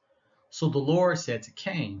us, so the Lord said to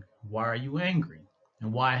Cain, why are you angry?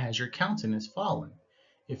 And why has your countenance fallen?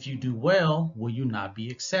 If you do well, will you not be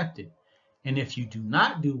accepted? And if you do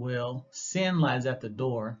not do well, sin lies at the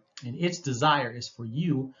door, and its desire is for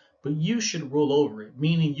you, but you should rule over it,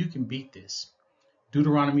 meaning you can beat this.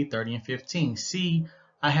 Deuteronomy 30:15. See,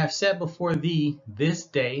 I have set before thee this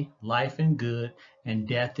day life and good, and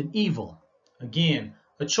death and evil. Again,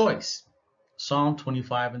 a choice. Psalm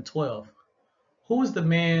 25:12. Who is the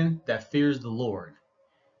man that fears the Lord?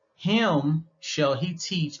 Him shall he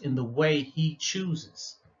teach in the way he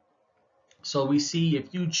chooses. So we see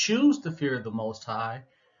if you choose to fear the Most High,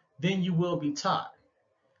 then you will be taught.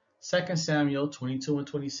 2 Samuel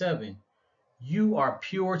 22:27. You are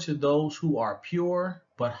pure to those who are pure,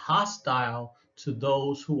 but hostile to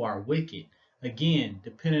those who are wicked. Again,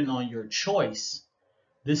 depending on your choice,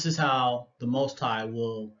 this is how the Most High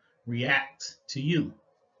will react to you.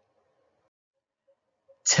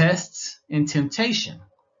 Tests and temptation.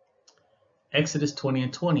 Exodus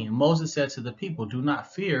 20:20. And Moses said to the people, do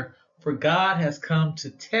not fear, for God has come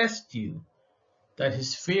to test you, that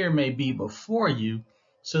his fear may be before you,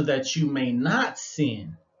 so that you may not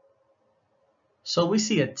sin. So we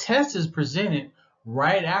see a test is presented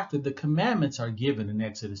right after the commandments are given in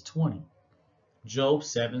Exodus 20. Job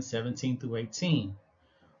 7:17-18.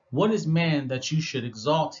 What is man that you should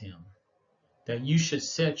exalt him, that you should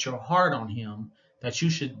set your heart on him, that you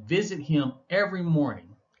should visit him every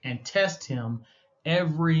morning and test him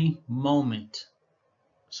every moment?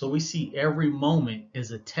 So we see every moment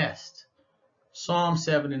is a test. Psalm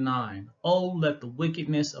 7:9. Oh, let the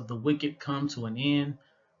wickedness of the wicked come to an end,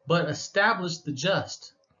 but establish the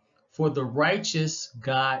just. For the righteous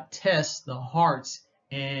God tests the hearts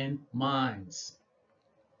and minds.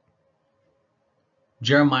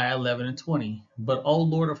 Jeremiah 11:20. But O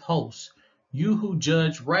Lord of hosts, you who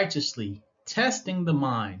judge righteously, testing the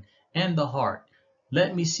mind and the heart,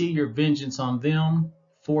 let me see your vengeance on them,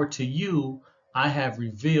 for to you I have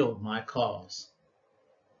revealed my cause.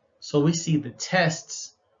 So we see the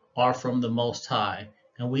tests are from the Most High,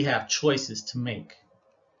 and we have choices to make.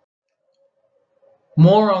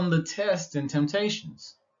 More on the tests and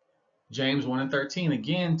temptations. James 1:13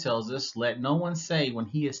 again tells us, let no one say when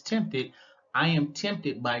he is tempted, I am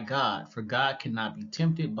tempted by God, for God cannot be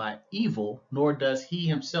tempted by evil, nor does he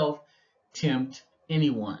himself tempt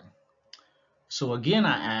anyone. So again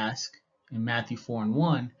I ask, in Matthew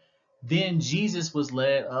 4:1, then Jesus was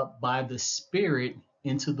led up by the Spirit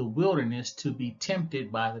into the wilderness to be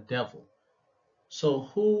tempted by the devil. So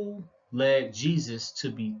who led Jesus to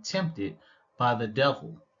be tempted by the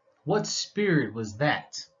devil? What spirit was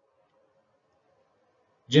that?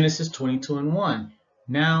 Genesis 22:1.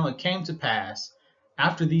 Now it came to pass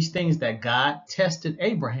after these things that God tested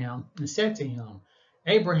Abraham and said to him,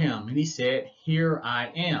 Abraham, and he said, here I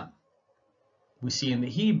am. We see in the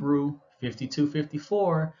Hebrew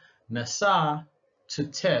 52:54, Nasa, to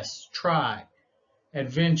test, try,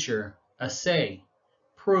 adventure, assay,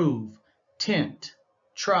 prove, tempt,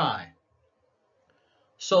 try.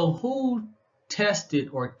 So who tested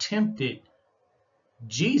or tempted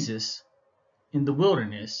Jesus in the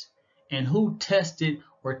wilderness, and who tested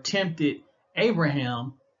or tempted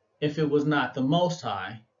Abraham if it was not the Most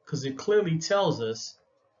High? Because it clearly tells us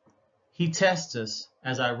he tests us,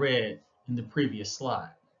 as I read in the previous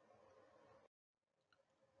slide.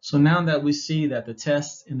 So now that we see that the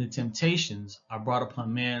tests and the temptations are brought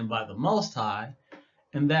upon man by the Most High,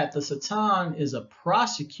 and that the Satan is a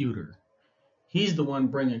prosecutor, he's the one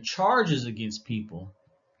bringing charges against people,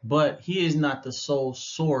 but he is not the sole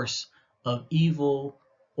source of evil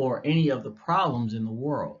or any of the problems in the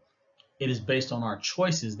world. It is based on our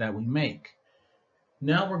choices that we make.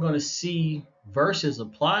 Now we're going to see verses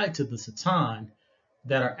applied to the Satan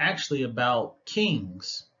that are actually about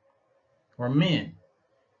kings or men.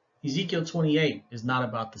 Ezekiel 28 is not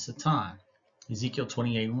about the Satan. Ezekiel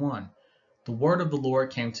 28:1. The word of the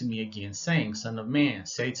Lord came to me again, saying, Son of man,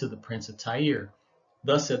 say to the prince of Tyre,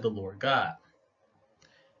 thus said the Lord God.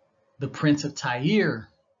 The prince of Tyre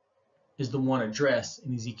is the one addressed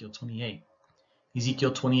in Ezekiel 28.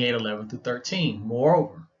 Ezekiel 28:11-13.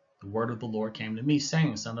 Moreover, The word of the Lord came to me,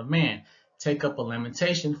 saying, Son of man, take up a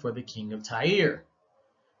lamentation for the king of Tyre.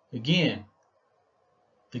 Again,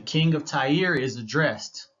 the king of Tyre is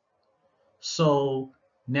addressed. So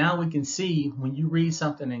now we can see when you read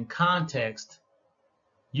something in context,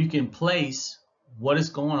 you can place what is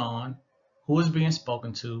going on, who is being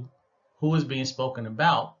spoken to, who is being spoken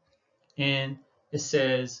about, and it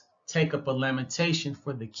says, take up a lamentation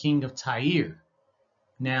for the king of Tyre.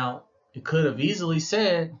 Now, it could have easily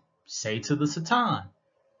said, say to the Satan,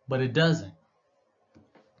 but it doesn't.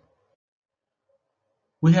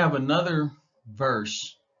 We have another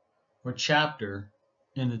verse or chapter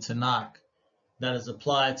in the Tanakh that is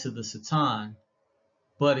applied to the Satan,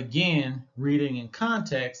 but again, reading in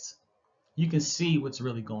context, you can see what's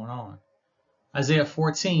really going on. Isaiah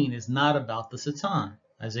 14 is not about the Satan.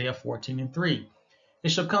 Isaiah 14:3. It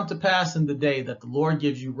shall come to pass in the day that the Lord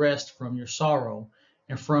gives you rest from your sorrow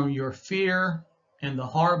and from your fear and the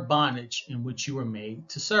hard bondage in which you were made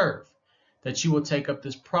to serve, that you will take up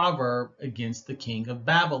this proverb against the king of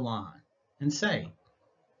Babylon and say,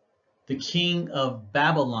 the king of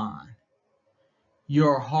Babylon,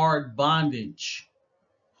 your hard bondage.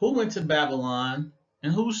 Who went to Babylon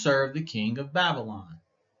and who served the king of Babylon?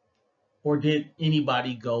 Or did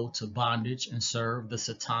anybody go to bondage and serve the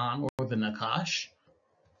Satan or the Nakash?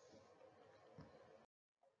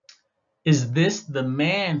 Is this the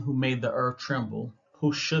man who made the earth tremble,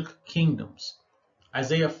 who shook kingdoms?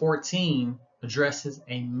 Isaiah 14 addresses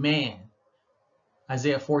a man.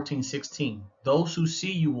 Isaiah 14:16. Those who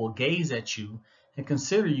see you will gaze at you and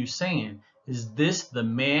consider you, saying, is this the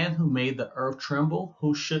man who made the earth tremble,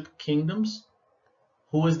 who shook kingdoms?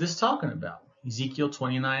 Who is this talking about? Ezekiel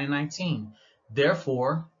 29:19.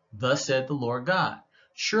 Therefore, thus said the Lord God,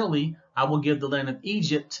 surely I will give the land of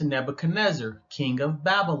Egypt to Nebuchadnezzar, king of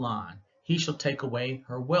Babylon. He shall take away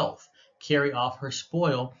her wealth, carry off her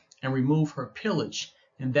spoil, and remove her pillage,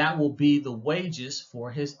 and that will be the wages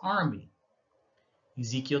for his army.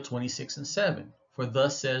 Ezekiel 26:7. For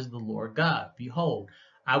thus says the Lord God, behold,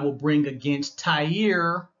 I will bring against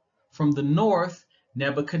Tyre from the north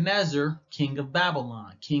Nebuchadnezzar, king of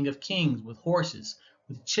Babylon, king of kings, with horses,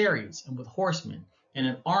 with chariots, and with horsemen, and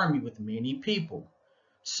an army with many people.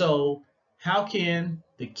 So how can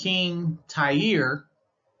the king Tyre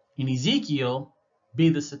in Ezekiel be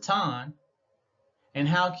the Satan? And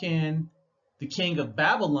how can the king of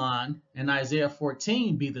Babylon in Isaiah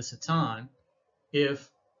 14 be the Satan if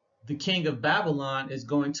the king of Babylon is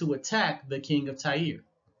going to attack the king of Tyre?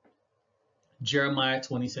 Jeremiah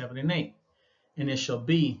 27:8. And it shall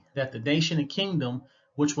be that the nation and kingdom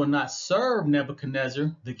which will not serve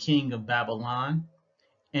Nebuchadnezzar, the king of Babylon,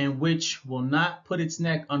 and which will not put its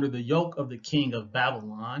neck under the yoke of the king of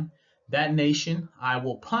Babylon, that nation I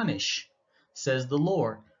will punish, says the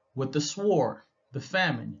Lord, with the sword, the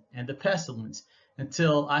famine, and the pestilence,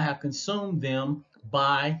 until I have consumed them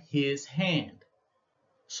by his hand.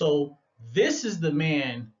 So this is the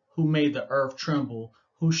man who made the earth tremble,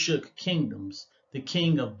 who shook kingdoms, the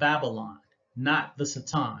king of Babylon, not the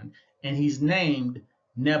Satan, and he's named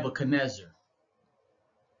Nebuchadnezzar.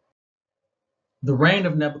 The reign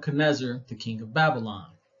of Nebuchadnezzar, the king of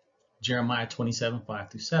Babylon. Jeremiah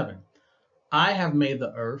 27:5-7. I have made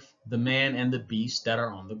the earth, the man and the beast that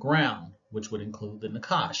are on the ground, which would include the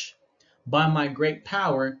Nakash, by my great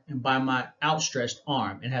power and by my outstretched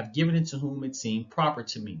arm, and have given it to whom it seemed proper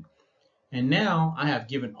to me. And now I have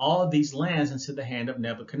given all of these lands into the hand of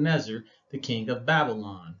Nebuchadnezzar, the king of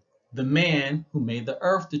Babylon, the man who made the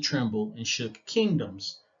earth to tremble and shook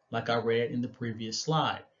kingdoms, like I read in the previous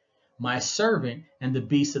slide. My servant and the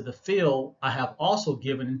beasts of the field I have also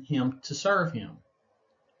given him to serve him.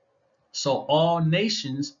 So all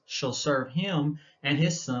nations shall serve him and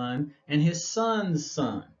his son and his son's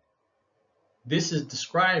son. This is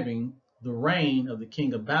describing the reign of the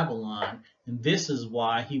king of Babylon, and this is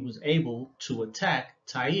why he was able to attack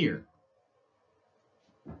Tyre.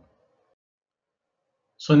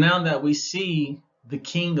 So now that we see the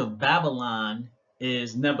king of Babylon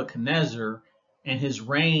is Nebuchadnezzar and his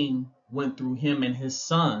reign went through him and his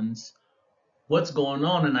sons, what's going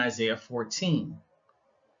on in Isaiah 14?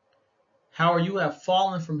 How you have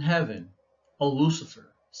fallen from heaven, O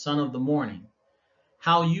Lucifer, son of the morning.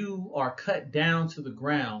 How you are cut down to the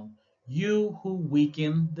ground, you who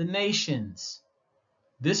weaken the nations.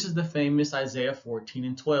 This is the famous Isaiah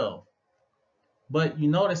 14:12. But you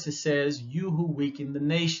notice it says, you who weaken the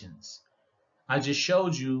nations. I just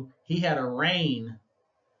showed you he had a reign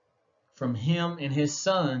from him and his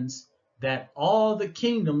sons that all the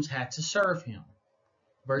kingdoms had to serve him.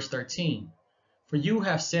 Verse 13. For you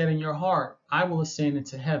have said in your heart, I will ascend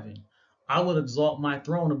into heaven. I will exalt my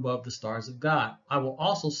throne above the stars of God. I will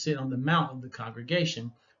also sit on the mount of the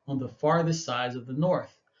congregation on the farthest sides of the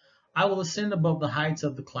north. I will ascend above the heights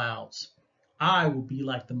of the clouds. I will be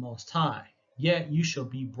like the Most High. Yet you shall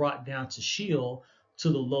be brought down to Sheol, to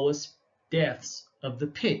the lowest depths of the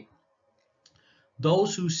pit.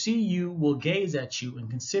 Those who see you will gaze at you and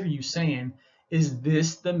consider you, saying, is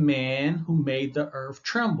this the man who made the earth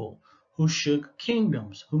tremble, who shook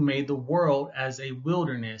kingdoms, who made the world as a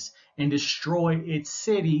wilderness and destroyed its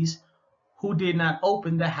cities, who did not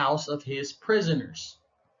open the house of his prisoners?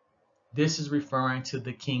 This is referring to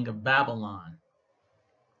the king of Babylon.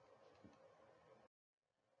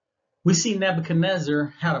 We see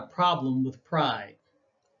Nebuchadnezzar had a problem with pride.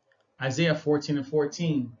 Isaiah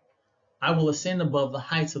 14:14. I will ascend above the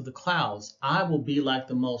heights of the clouds. I will be like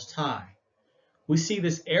the Most High. We see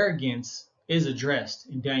this arrogance is addressed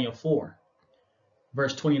in Daniel 4,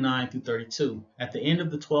 verse 29 through 32. At the end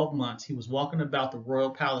of the 12 months, he was walking about the royal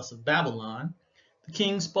palace of Babylon. The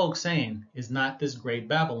king spoke, saying, is not this great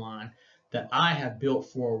Babylon that I have built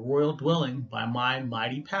for a royal dwelling by my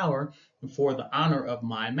mighty power and for the honor of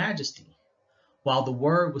my majesty? While the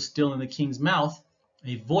word was still in the king's mouth,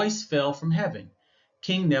 a voice fell from heaven.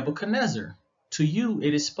 King Nebuchadnezzar, to you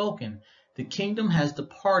it is spoken, the kingdom has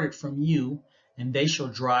departed from you, and they shall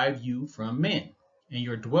drive you from men, and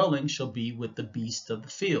your dwelling shall be with the beasts of the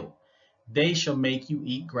field. They shall make you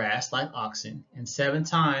eat grass like oxen, and 7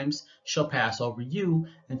 times shall pass over you,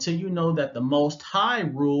 until you know that the Most High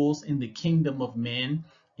rules in the kingdom of men,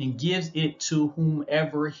 and gives it to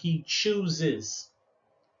whomever he chooses.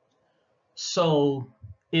 So,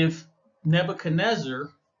 if Nebuchadnezzar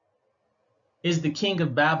is the king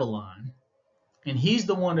of Babylon, and he's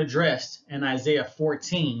the one addressed in Isaiah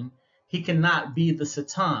 14, he cannot be the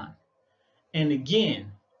Satan. And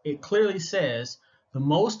again, it clearly says, the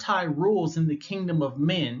Most High rules in the kingdom of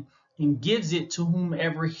men and gives it to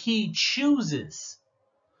whomever he chooses.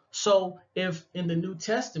 So if in the New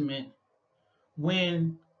Testament,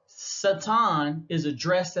 when Satan is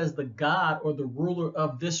addressed as the God or the ruler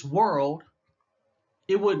of this world,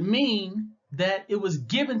 it would mean that it was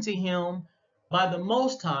given to him by the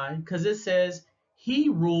Most High, because it says he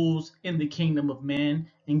rules in the kingdom of men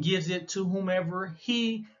and gives it to whomever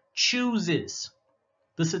he chooses.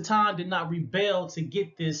 The Satan did not rebel to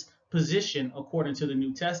get this position according to the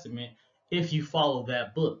New Testament, if you follow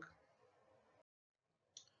that book.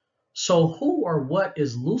 So who or what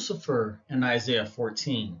is Lucifer in Isaiah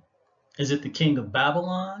 14? Is it the king of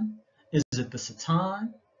Babylon? Is it the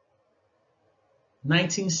Satan?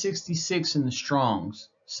 1966 in the Strongs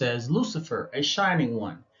says Lucifer, a shining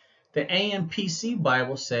one. The AMPC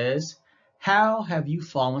Bible says, how have you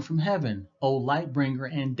fallen from heaven, O light bringer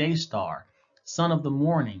and day star, son of the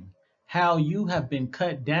morning? How you have been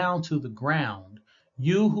cut down to the ground,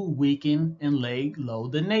 you who weaken and laid low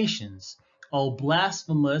the nations, O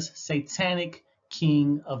blasphemous satanic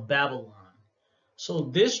king of Babylon. So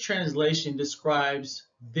this translation describes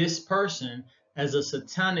this person as a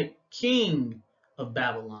satanic king of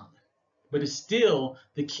Babylon, but it's still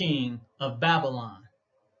the king of Babylon.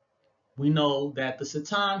 We know that the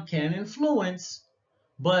Satan can influence,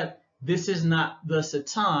 but this is not the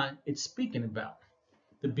Satan it's speaking about.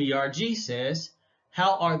 The BRG says,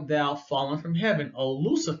 how art thou fallen from heaven, O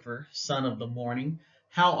Lucifer, son of the morning?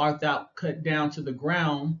 How art thou cut down to the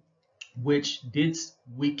ground, which didst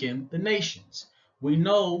weaken the nations? We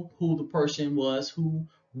know who the person was who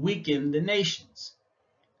weakened the nations.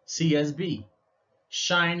 CSB,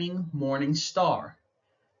 shining morning star.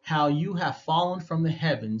 How you have fallen from the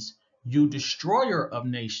heavens, you destroyer of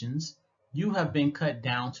nations, you have been cut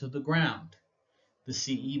down to the ground. The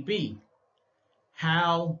CEB,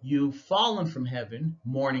 how you've fallen from heaven,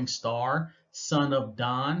 morning star, son of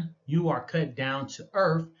dawn, you are cut down to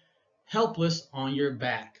earth, helpless on your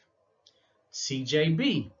back.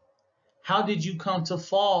 CJB, how did you come to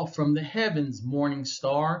fall from the heavens, morning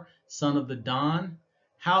star, son of the dawn?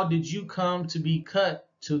 How did you come to be cut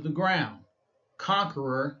to the ground?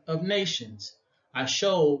 Conqueror of nations. I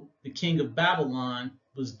showed the king of Babylon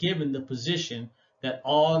was given the position that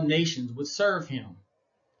all nations would serve him.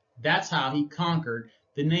 That's how he conquered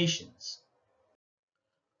the nations.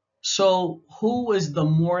 So who is the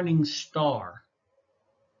morning star?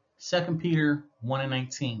 2 Peter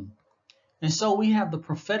 1:19. And so we have the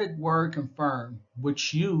prophetic word confirmed,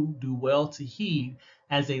 which you do well to heed,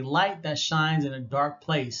 as a light that shines in a dark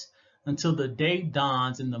place, until the day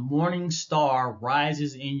dawns and the morning star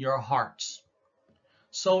rises in your hearts.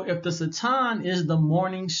 So if the Satan is the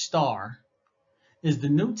morning star, is the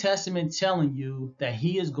New Testament telling you that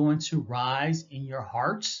he is going to rise in your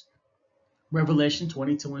hearts? Revelation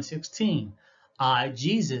 22:16. I,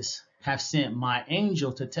 Jesus, have sent my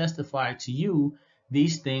angel to testify to you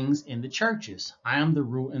these things in the churches. I am the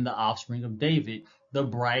root and the offspring of David, the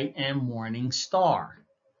bright and morning star.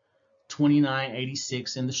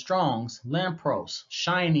 2986 in the Strong's, lampros,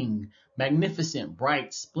 shining, magnificent,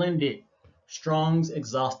 bright, splendid. Strong's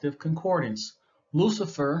exhaustive concordance.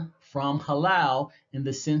 Lucifer from halal in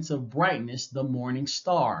the sense of brightness, the morning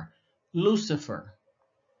star. Lucifer.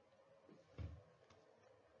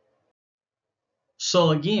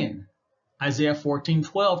 So again, Isaiah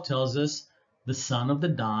 14:12 tells us the son of the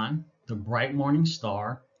dawn, the bright morning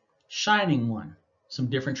star, shining one. Some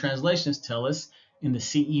different translations tell us in the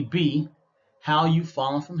CEB, how you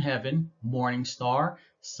fallen from heaven, morning star,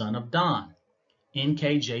 son of dawn.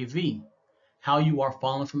 NKJV, how you are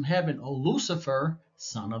fallen from heaven, O Lucifer,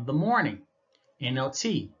 son of the morning.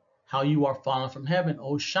 NLT, how you are fallen from heaven,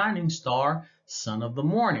 O shining star, son of the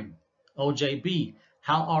morning. OJB,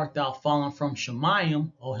 how art thou fallen from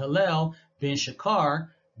Shemayim, O Hillel ben Shakar,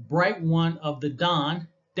 bright one of the dawn,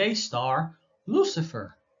 day star,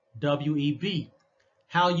 Lucifer. WEB,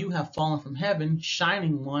 how you have fallen from heaven,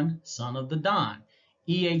 shining one, son of the dawn.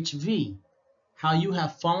 EHV, how you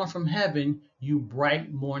have fallen from heaven, you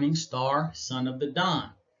bright morning star, son of the dawn.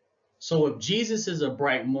 So if Jesus is a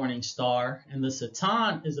bright morning star and the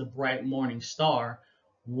Satan is a bright morning star,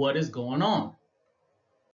 what is going on?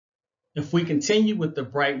 If we continue with the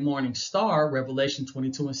bright morning star, Revelation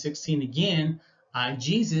 22:16 again, I,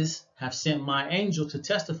 Jesus, have sent my angel to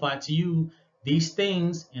testify to you these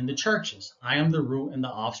things in the churches. I am the root and the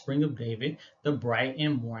offspring of David, the bright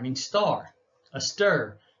and morning star. A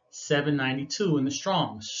stir, 792 in the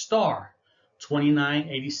Strong's, star,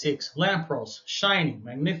 2986, lampros, shining,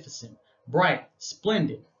 magnificent, bright,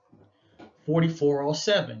 splendid.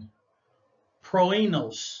 4407,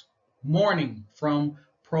 proenos, morning, from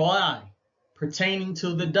proi, pertaining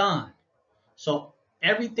to the dawn. So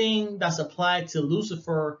everything that's applied to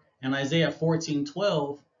Lucifer in Isaiah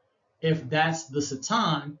 14:12, if that's the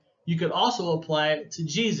Satan, you could also apply it to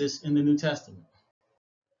Jesus in the New Testament.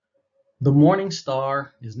 The morning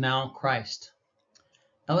star is now Christ.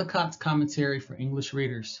 Ellicott's commentary for English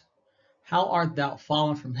readers. How art thou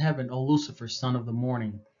fallen from heaven, O Lucifer, son of the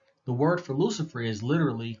morning? The word for Lucifer is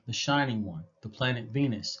literally the shining one, the planet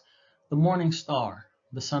Venus, the morning star,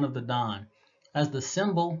 the son of the dawn, as the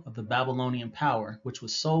symbol of the Babylonian power, which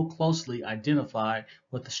was so closely identified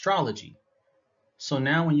with astrology. So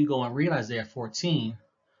now when you go and read Isaiah 14,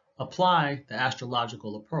 apply the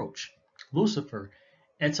astrological approach. Lucifer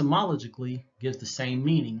etymologically gives the same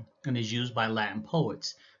meaning and is used by Latin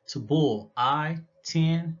poets to bull I,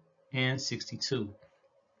 10, and 62.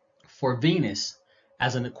 For Venus,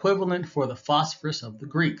 as an equivalent for the phosphorus of the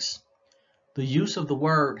Greeks. The use of the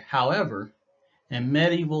word, however, in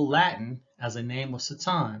medieval Latin as a name of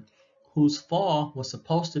Satan, whose fall was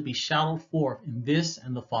supposed to be shadowed forth in this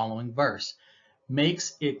and the following verse,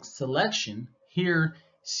 makes its selection here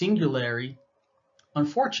singularly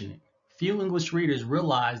unfortunate. Few English readers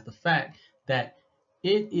realize the fact that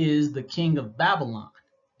it is the king of Babylon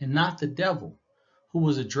and not the devil who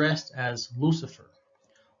was addressed as Lucifer.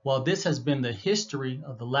 While this has been the history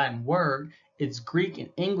of the Latin word, its Greek and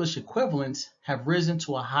English equivalents have risen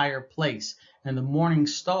to a higher place, and the morning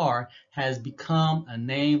star has become a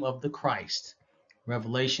name of the Christ.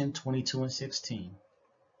 Revelation 22:16.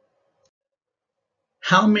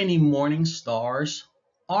 How many morning stars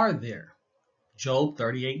are there? Job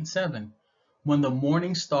 38:7. When the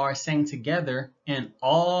morning stars sang together, and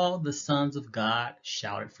all the sons of God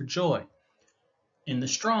shouted for joy. In the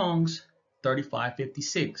Strong's,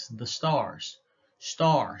 3556, the stars,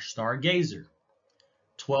 star, stargazer.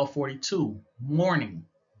 1242, morning,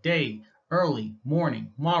 day, early,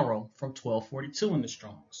 morning, morrow, from 1242 in the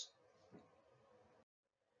Strong's.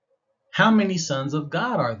 How many sons of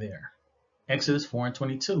God are there? Exodus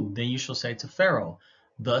 4:22, then you shall say to Pharaoh,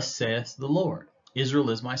 thus saith the Lord, Israel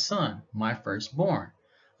is my son, my firstborn.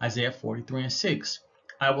 Isaiah 43:6,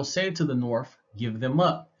 I will say to the north, give them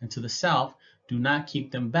up, and to the south, do not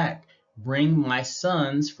keep them back. Bring my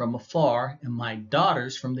sons from afar, and my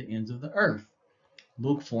daughters from the ends of the earth.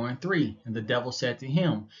 Luke 4:3, and the devil said to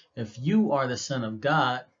him, if you are the Son of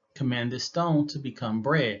God, command this stone to become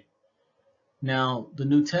bread. Now, the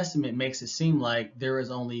New Testament makes it seem like there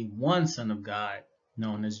is only one Son of God,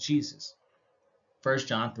 known as Jesus. 1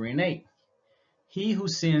 John 3:8, he who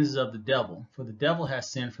sins is of the devil, for the devil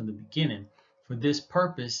has sinned from the beginning. For this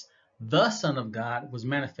purpose, the Son of God was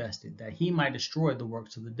manifested, that he might destroy the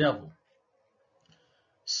works of the devil.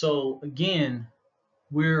 So again,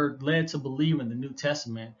 we're led to believe in the New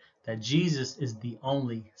Testament that Jesus is the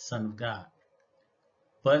only Son of God.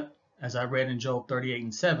 But as I read in Job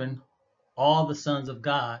 38:7, All the sons of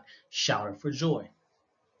God shouted for joy.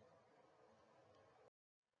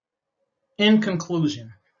 In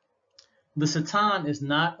conclusion, the Satan is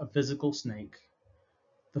not a physical snake.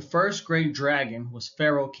 The first great dragon was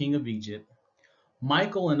Pharaoh, king of Egypt.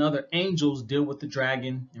 Michael and other angels deal with the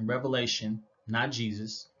dragon in Revelation, not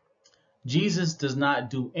Jesus. Jesus does not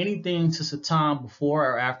do anything to Satan before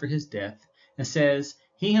or after his death, and says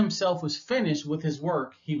he himself was finished with his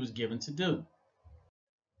work he was given to do.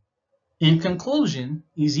 In conclusion,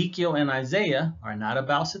 Ezekiel and Isaiah are not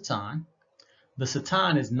about Satan. The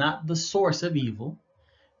Satan is not the source of evil.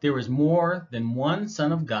 There is more than one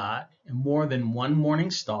Son of God and more than one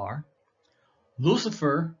morning star.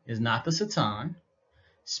 Lucifer is not the Satan.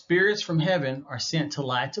 Spirits from heaven are sent to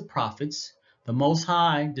lie to prophets. The Most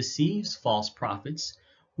High deceives false prophets.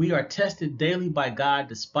 We are tested daily by God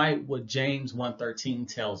despite what James 1:13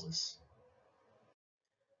 tells us.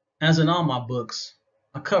 As in all my books,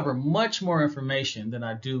 I cover much more information than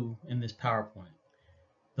I do in this PowerPoint.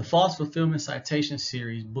 The False Fulfillment Citation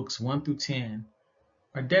series, books 1 through 10,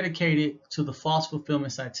 are dedicated to the false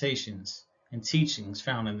fulfillment citations and teachings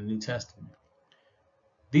found in the New Testament.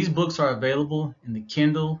 These books are available in the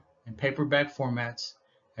Kindle and paperback formats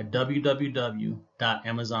at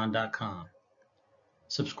www.amazon.com.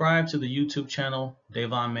 Subscribe to the YouTube channel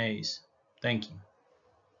Dayvaughn Mays. Thank you.